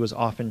 and he was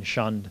often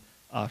shunned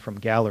from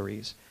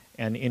galleries.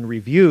 And in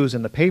reviews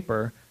in the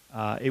paper,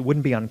 it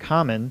wouldn't be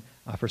uncommon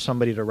for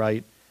somebody to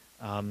write,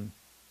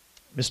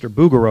 Mr.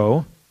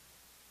 Bouguereau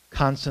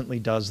constantly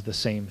does the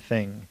same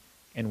thing,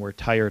 and we're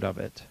tired of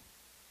it.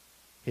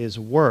 His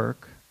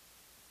work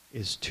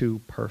is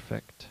too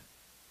perfect.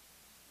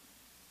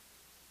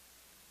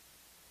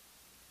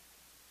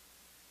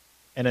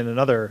 And in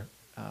another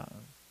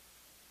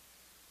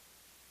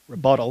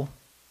rebuttal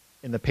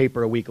in the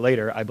paper a week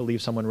later, I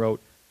believe someone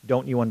wrote,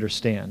 "Don't you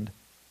understand?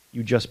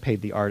 You just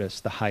paid the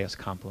artist the highest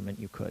compliment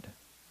you could.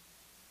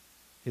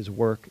 His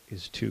work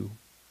is too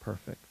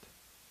perfect."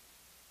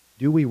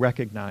 Do we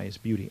recognize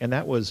beauty? And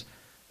that was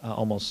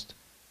almost,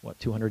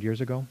 200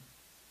 years ago?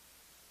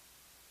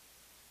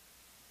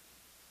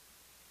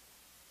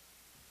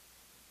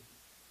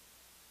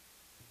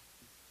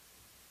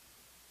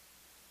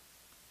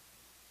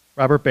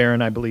 Robert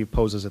Barron, I believe,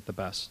 poses it the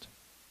best.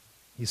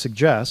 He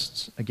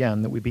suggests,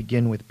 again, that we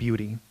begin with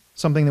beauty,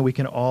 something that we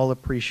can all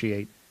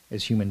appreciate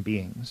as human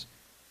beings.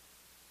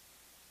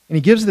 And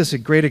he gives this a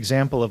great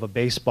example of a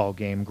baseball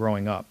game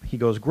growing up. He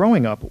goes,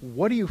 growing up,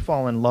 what do you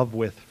fall in love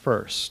with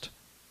first?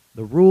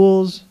 The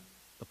rules,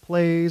 the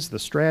plays, the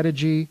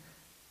strategy?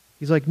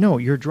 He's like, no,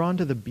 you're drawn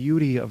to the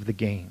beauty of the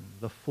game,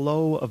 the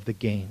flow of the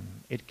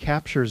game. It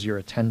captures your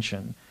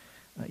attention.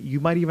 You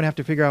might even have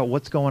to figure out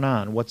what's going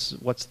on,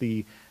 what's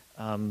the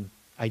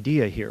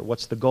idea here,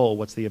 what's the goal,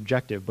 what's the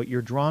objective, but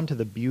you're drawn to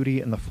the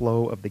beauty and the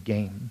flow of the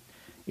game.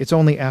 It's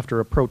only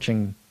after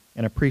approaching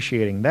and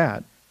appreciating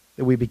that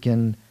that we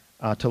begin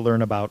to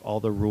learn about all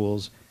the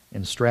rules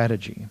and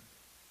strategy.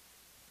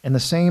 And the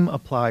same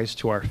applies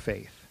to our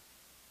faith.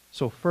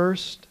 So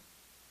first,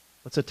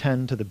 let's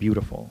attend to the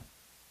beautiful,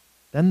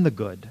 then the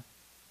good,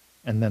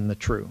 and then the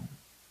true.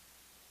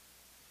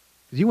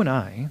 Because you and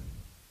I,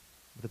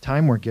 with the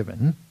time we're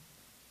given,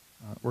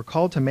 we're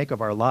called to make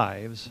of our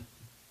lives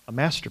a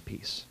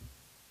masterpiece,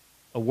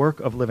 a work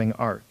of living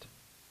art.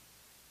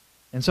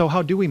 And so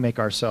how do we make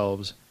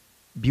ourselves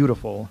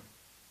beautiful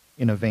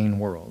in a vain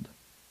world?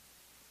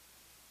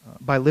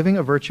 By living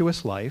a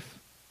virtuous life,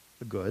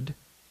 the good,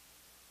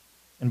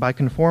 and by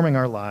conforming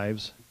our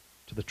lives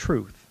to the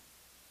truth.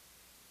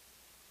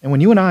 And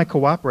when you and I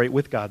cooperate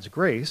with God's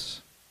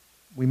grace,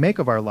 we make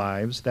of our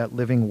lives that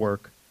living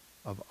work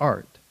of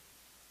art.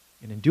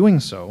 And in doing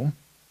so,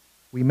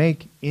 we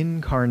make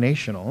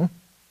incarnational,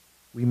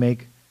 we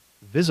make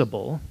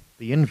visible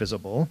the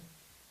invisible,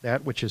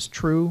 that which is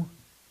true,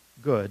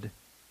 good,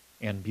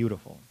 and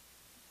beautiful.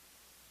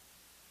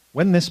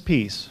 When this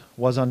piece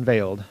was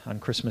unveiled on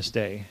Christmas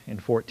Day in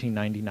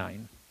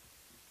 1499,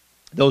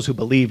 those who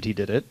believed he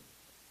did it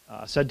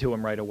said to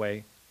him right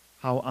away,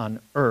 "How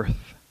on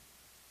earth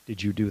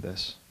did you do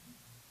this?"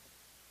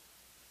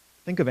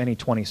 Think of any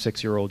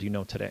 26-year-old you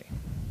know today.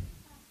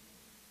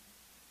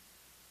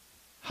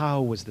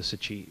 How was this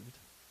achieved?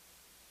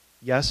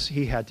 Yes,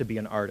 he had to be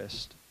an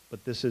artist,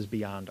 but this is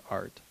beyond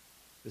art.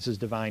 This is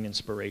divine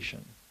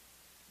inspiration.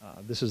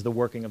 This is the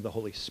working of the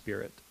Holy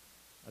Spirit.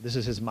 This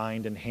is his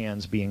mind and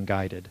hands being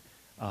guided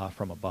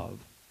from above.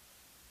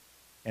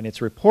 And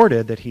it's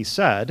reported that he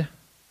said,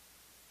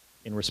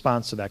 in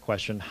response to that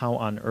question, "How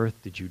on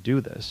earth did you do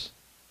this?"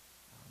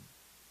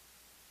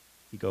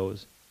 He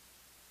goes,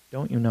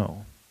 "Don't you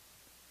know?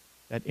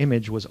 That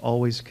image was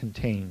always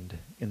contained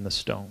in the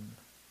stone.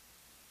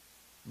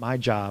 My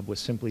job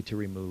was simply to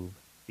remove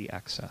the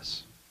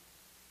excess."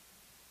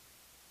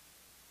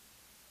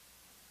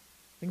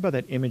 Think about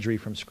that imagery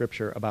from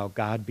Scripture about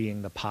God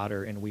being the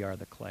potter and we are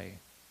the clay.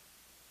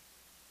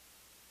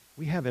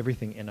 We have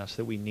everything in us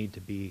that we need to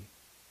be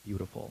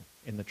beautiful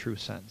in the true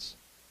sense.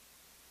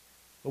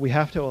 But we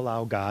have to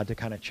allow God to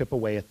kind of chip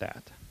away at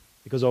that.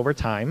 Because over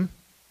time,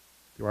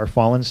 through our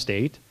fallen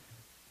state,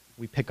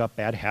 we pick up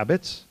bad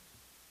habits.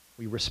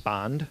 We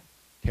respond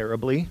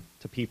terribly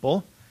to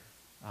people,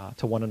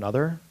 to one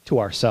another, to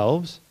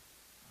ourselves.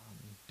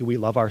 Do we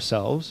love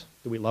ourselves?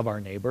 Do we love our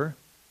neighbor?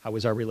 How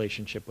is our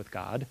relationship with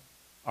God?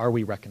 Are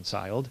we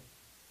reconciled?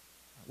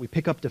 We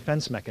pick up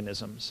defense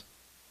mechanisms.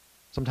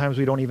 Sometimes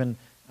we don't even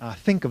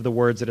think of the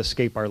words that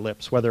escape our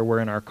lips, whether we're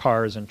in our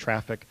cars in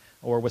traffic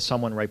or with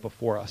someone right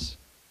before us.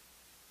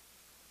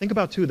 Think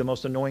about, too, the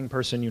most annoying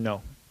person you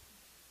know.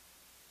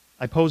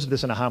 I posed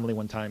this in a homily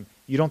one time.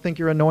 You don't think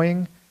you're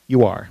annoying?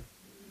 You are.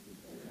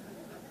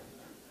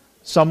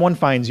 Someone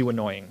finds you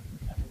annoying.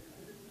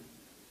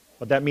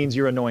 But that means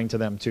you're annoying to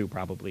them, too,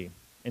 probably,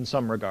 in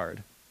some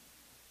regard.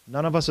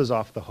 None of us is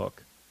off the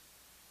hook.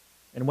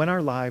 And when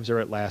our lives are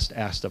at last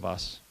asked of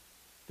us,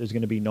 there's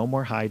going to be no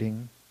more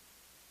hiding,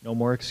 no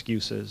more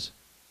excuses.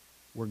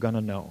 We're going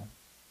to know.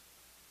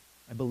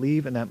 I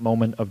believe in that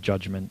moment of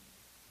judgment,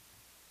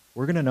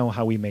 we're going to know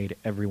how we made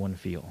everyone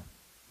feel.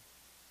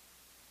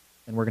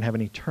 And we're going to have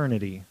an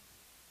eternity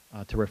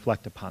to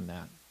reflect upon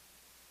that.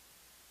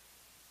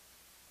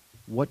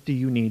 What do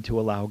you need to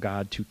allow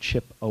God to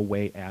chip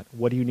away at?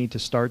 What do you need to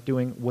start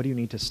doing? What do you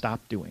need to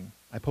stop doing?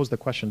 I pose the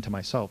question to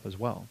myself as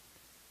well.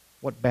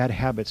 What bad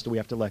habits do we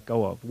have to let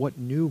go of? What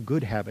new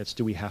good habits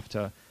do we have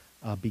to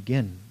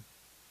begin?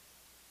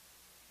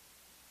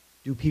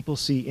 Do people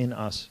see in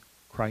us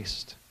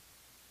Christ?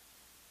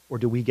 Or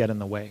do we get in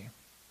the way?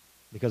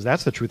 Because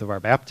that's the truth of our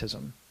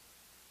baptism.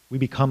 We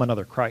become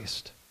another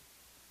Christ.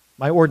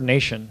 My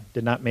ordination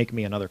did not make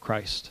me another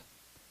Christ.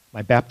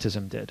 My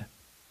baptism did.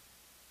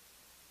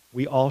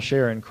 We all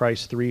share in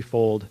Christ's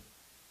threefold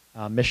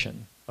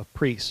mission of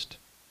priest,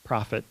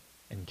 prophet,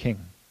 and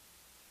king.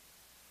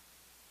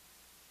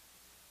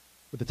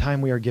 With the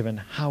time we are given,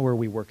 how are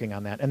we working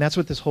on that? And that's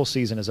what this whole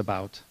season is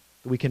about,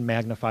 that we can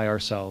magnify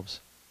ourselves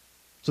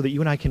so that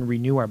you and I can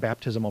renew our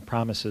baptismal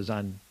promises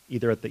on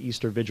either at the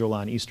Easter Vigil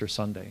on Easter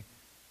Sunday.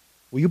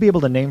 Will you be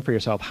able to name for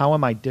yourself, how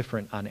am I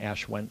different on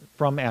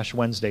from Ash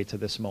Wednesday to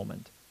this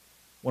moment,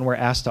 when we're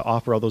asked to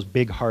offer all those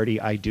big,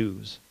 hearty I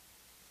do's?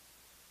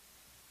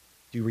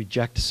 Do you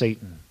reject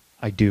Satan?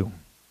 I do. Do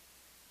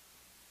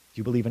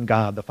you believe in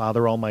God, the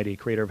Father Almighty,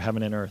 creator of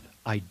heaven and earth?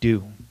 I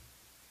do.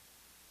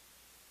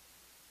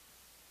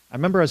 I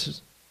remember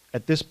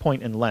at this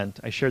point in Lent,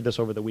 I shared this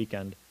over the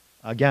weekend,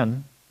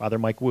 again, Father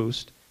Mike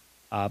Woost,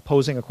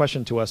 posing a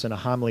question to us in a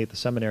homily at the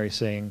seminary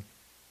saying,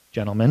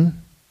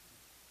 "Gentlemen,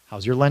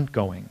 how's your Lent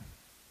going?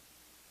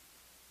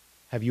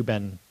 Have you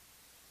been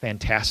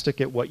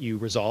fantastic at what you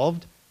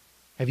resolved?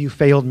 Have you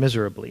failed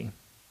miserably?"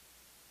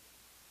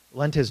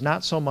 Lent is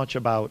not so much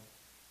about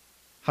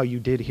how you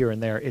did here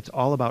and there. It's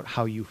all about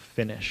how you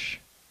finish.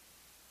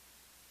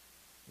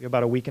 We have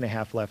about a week and a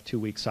half left, 2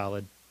 weeks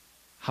solid.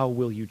 How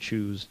will you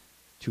choose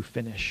to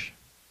finish?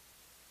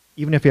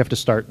 Even if you have to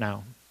start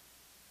now.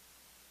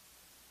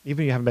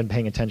 even if you haven't been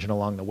paying attention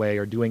along the way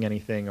or doing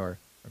anything or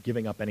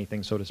giving up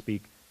anything, so to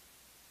speak,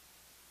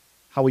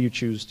 how will you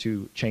choose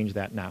to change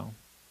that now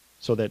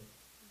so that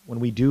when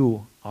we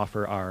do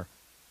offer our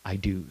I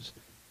do's,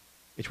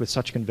 it's with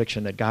such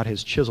conviction that God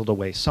has chiseled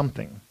away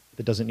something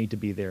that doesn't need to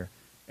be there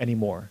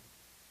anymore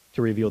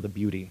to reveal the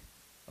beauty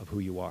of who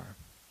you are,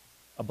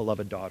 a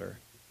beloved daughter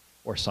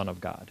or son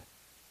of God.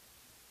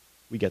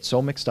 We get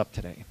so mixed up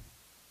today,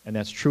 and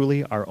that's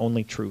truly our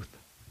only truth.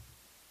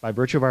 By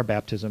virtue of our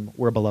baptism,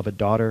 we're a beloved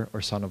daughter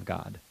or son of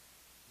God.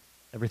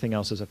 Everything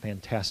else is a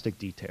fantastic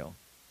detail.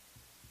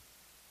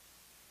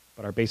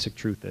 But our basic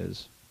truth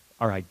is,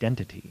 our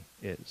identity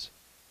is,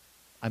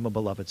 I'm a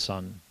beloved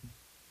son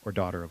or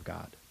daughter of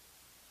God.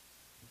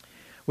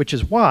 Which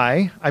is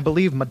why I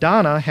believe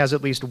Madonna has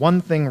at least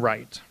one thing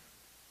right.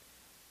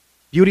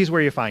 Beauty's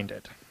where you find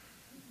it.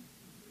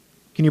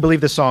 Can you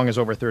believe this song is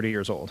over 30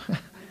 years old?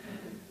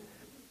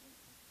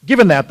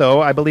 Given that,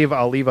 though, I believe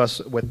I'll leave us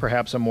with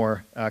perhaps a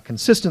more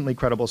consistently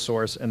credible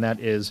source, and that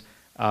is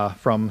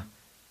from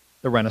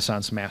the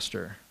Renaissance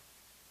master.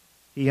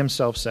 He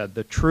himself said,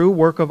 "The true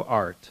work of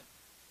art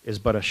is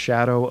but a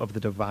shadow of the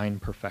divine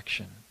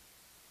perfection."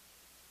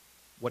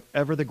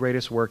 Whatever the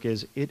greatest work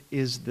is, it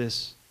is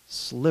this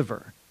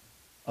sliver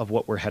of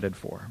what we're headed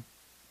for.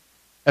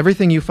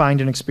 Everything you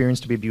find and experience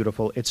to be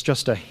beautiful, it's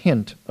just a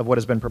hint of what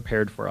has been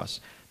prepared for us.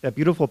 That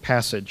beautiful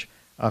passage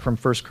from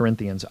 1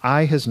 Corinthians,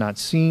 "Eye has not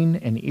seen,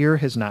 and ear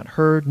has not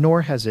heard,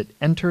 nor has it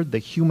entered the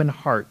human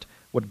heart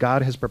what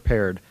God has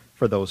prepared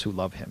for those who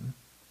love him."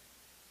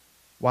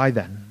 Why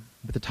then,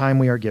 with the time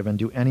we are given,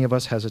 do any of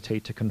us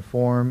hesitate to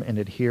conform and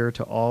adhere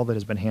to all that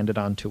has been handed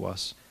on to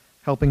us,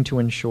 helping to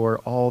ensure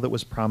all that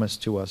was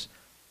promised to us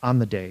on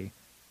the day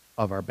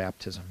of our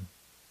baptism?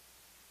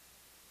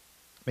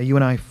 May you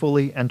and I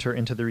fully enter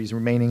into these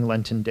remaining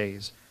Lenten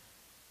days,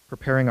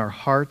 preparing our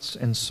hearts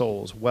and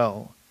souls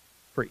well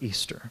for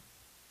Easter,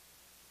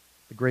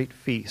 the great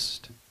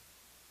feast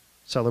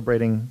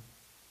celebrating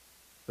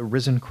the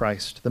risen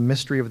Christ, the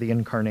mystery of the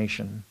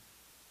incarnation,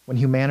 when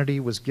humanity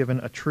was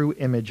given a true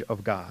image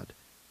of God,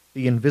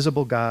 the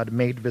invisible God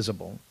made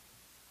visible,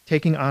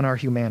 taking on our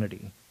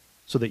humanity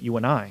so that you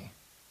and I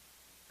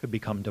could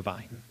become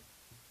divine.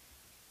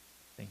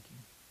 Thank you.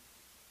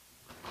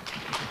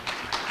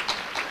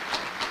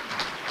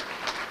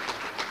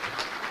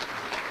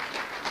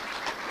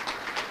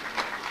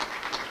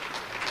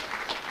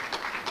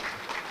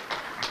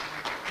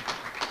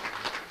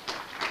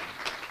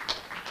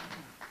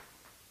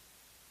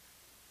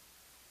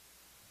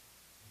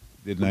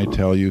 Didn't I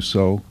tell you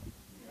so?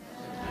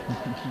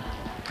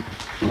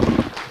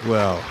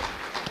 Well,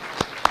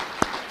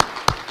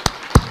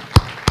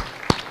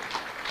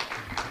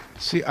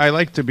 see, I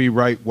like to be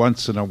right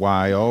once in a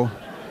while,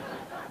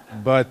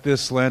 but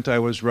this Lent I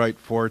was right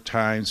 4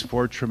 times,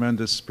 4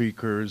 tremendous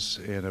speakers,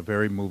 and a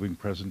very moving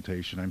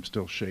presentation. I'm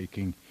still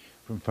shaking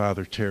from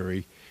Father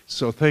Terry.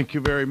 So thank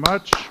you very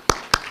much.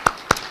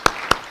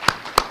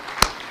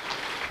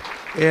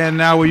 And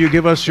now will you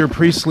give us your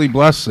priestly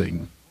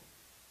blessing?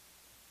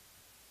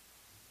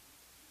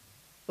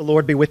 The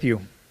Lord be with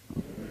you.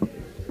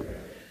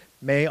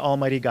 May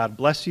Almighty God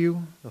bless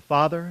you, the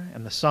Father,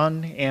 and the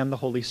Son, and the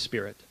Holy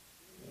Spirit.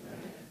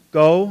 Amen.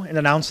 Go and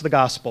announce the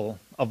gospel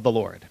of the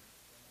Lord.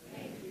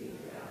 Thanks be to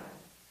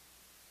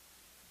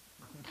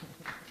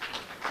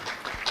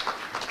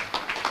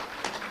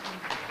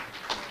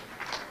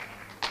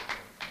God.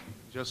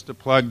 Just to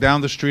plug,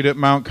 down the street at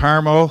Mount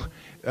Carmel,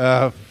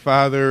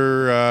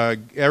 Father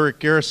Eric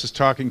Garris is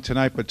talking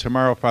tonight, but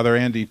tomorrow Father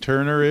Andy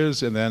Turner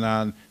is, and then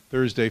on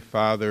Thursday,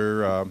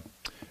 Father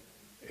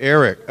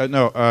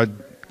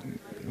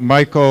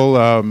Michael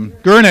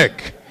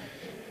Gurnick.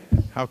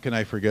 How can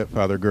I forget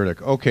Father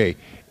Gurnick? Okay,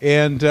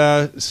 and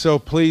so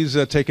please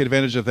take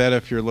advantage of that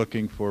if you're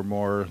looking for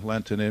more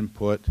Lenten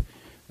input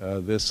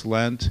this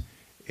Lent.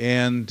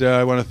 And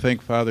I want to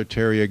thank Father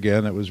Terry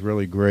again. It was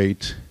really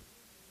great.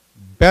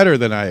 Better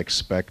than I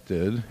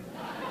expected.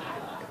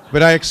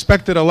 But I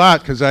expected a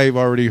lot because I've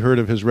already heard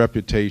of his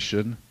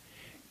reputation.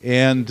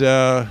 And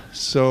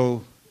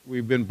so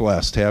we've been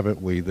blessed,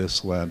 haven't we,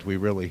 this Lent? We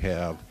really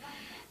have.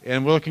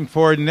 And we're looking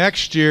forward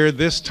next year.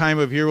 This time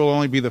of year will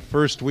only be the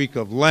first week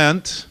of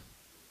Lent.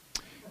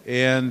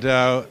 And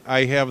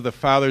I have the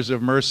Fathers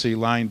of Mercy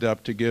lined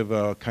up to give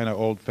a kind of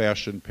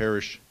old-fashioned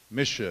parish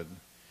mission.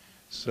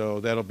 So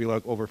that'll be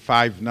like over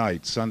 5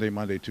 nights, Sunday,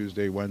 Monday,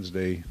 Tuesday,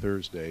 Wednesday,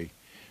 Thursday.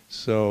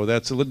 So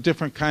that's a little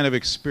different kind of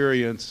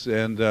experience,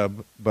 and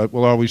but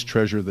we'll always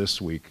treasure this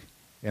week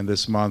and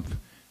this month,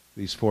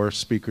 these 4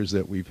 speakers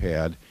that we've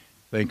had.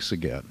 Thanks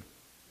again.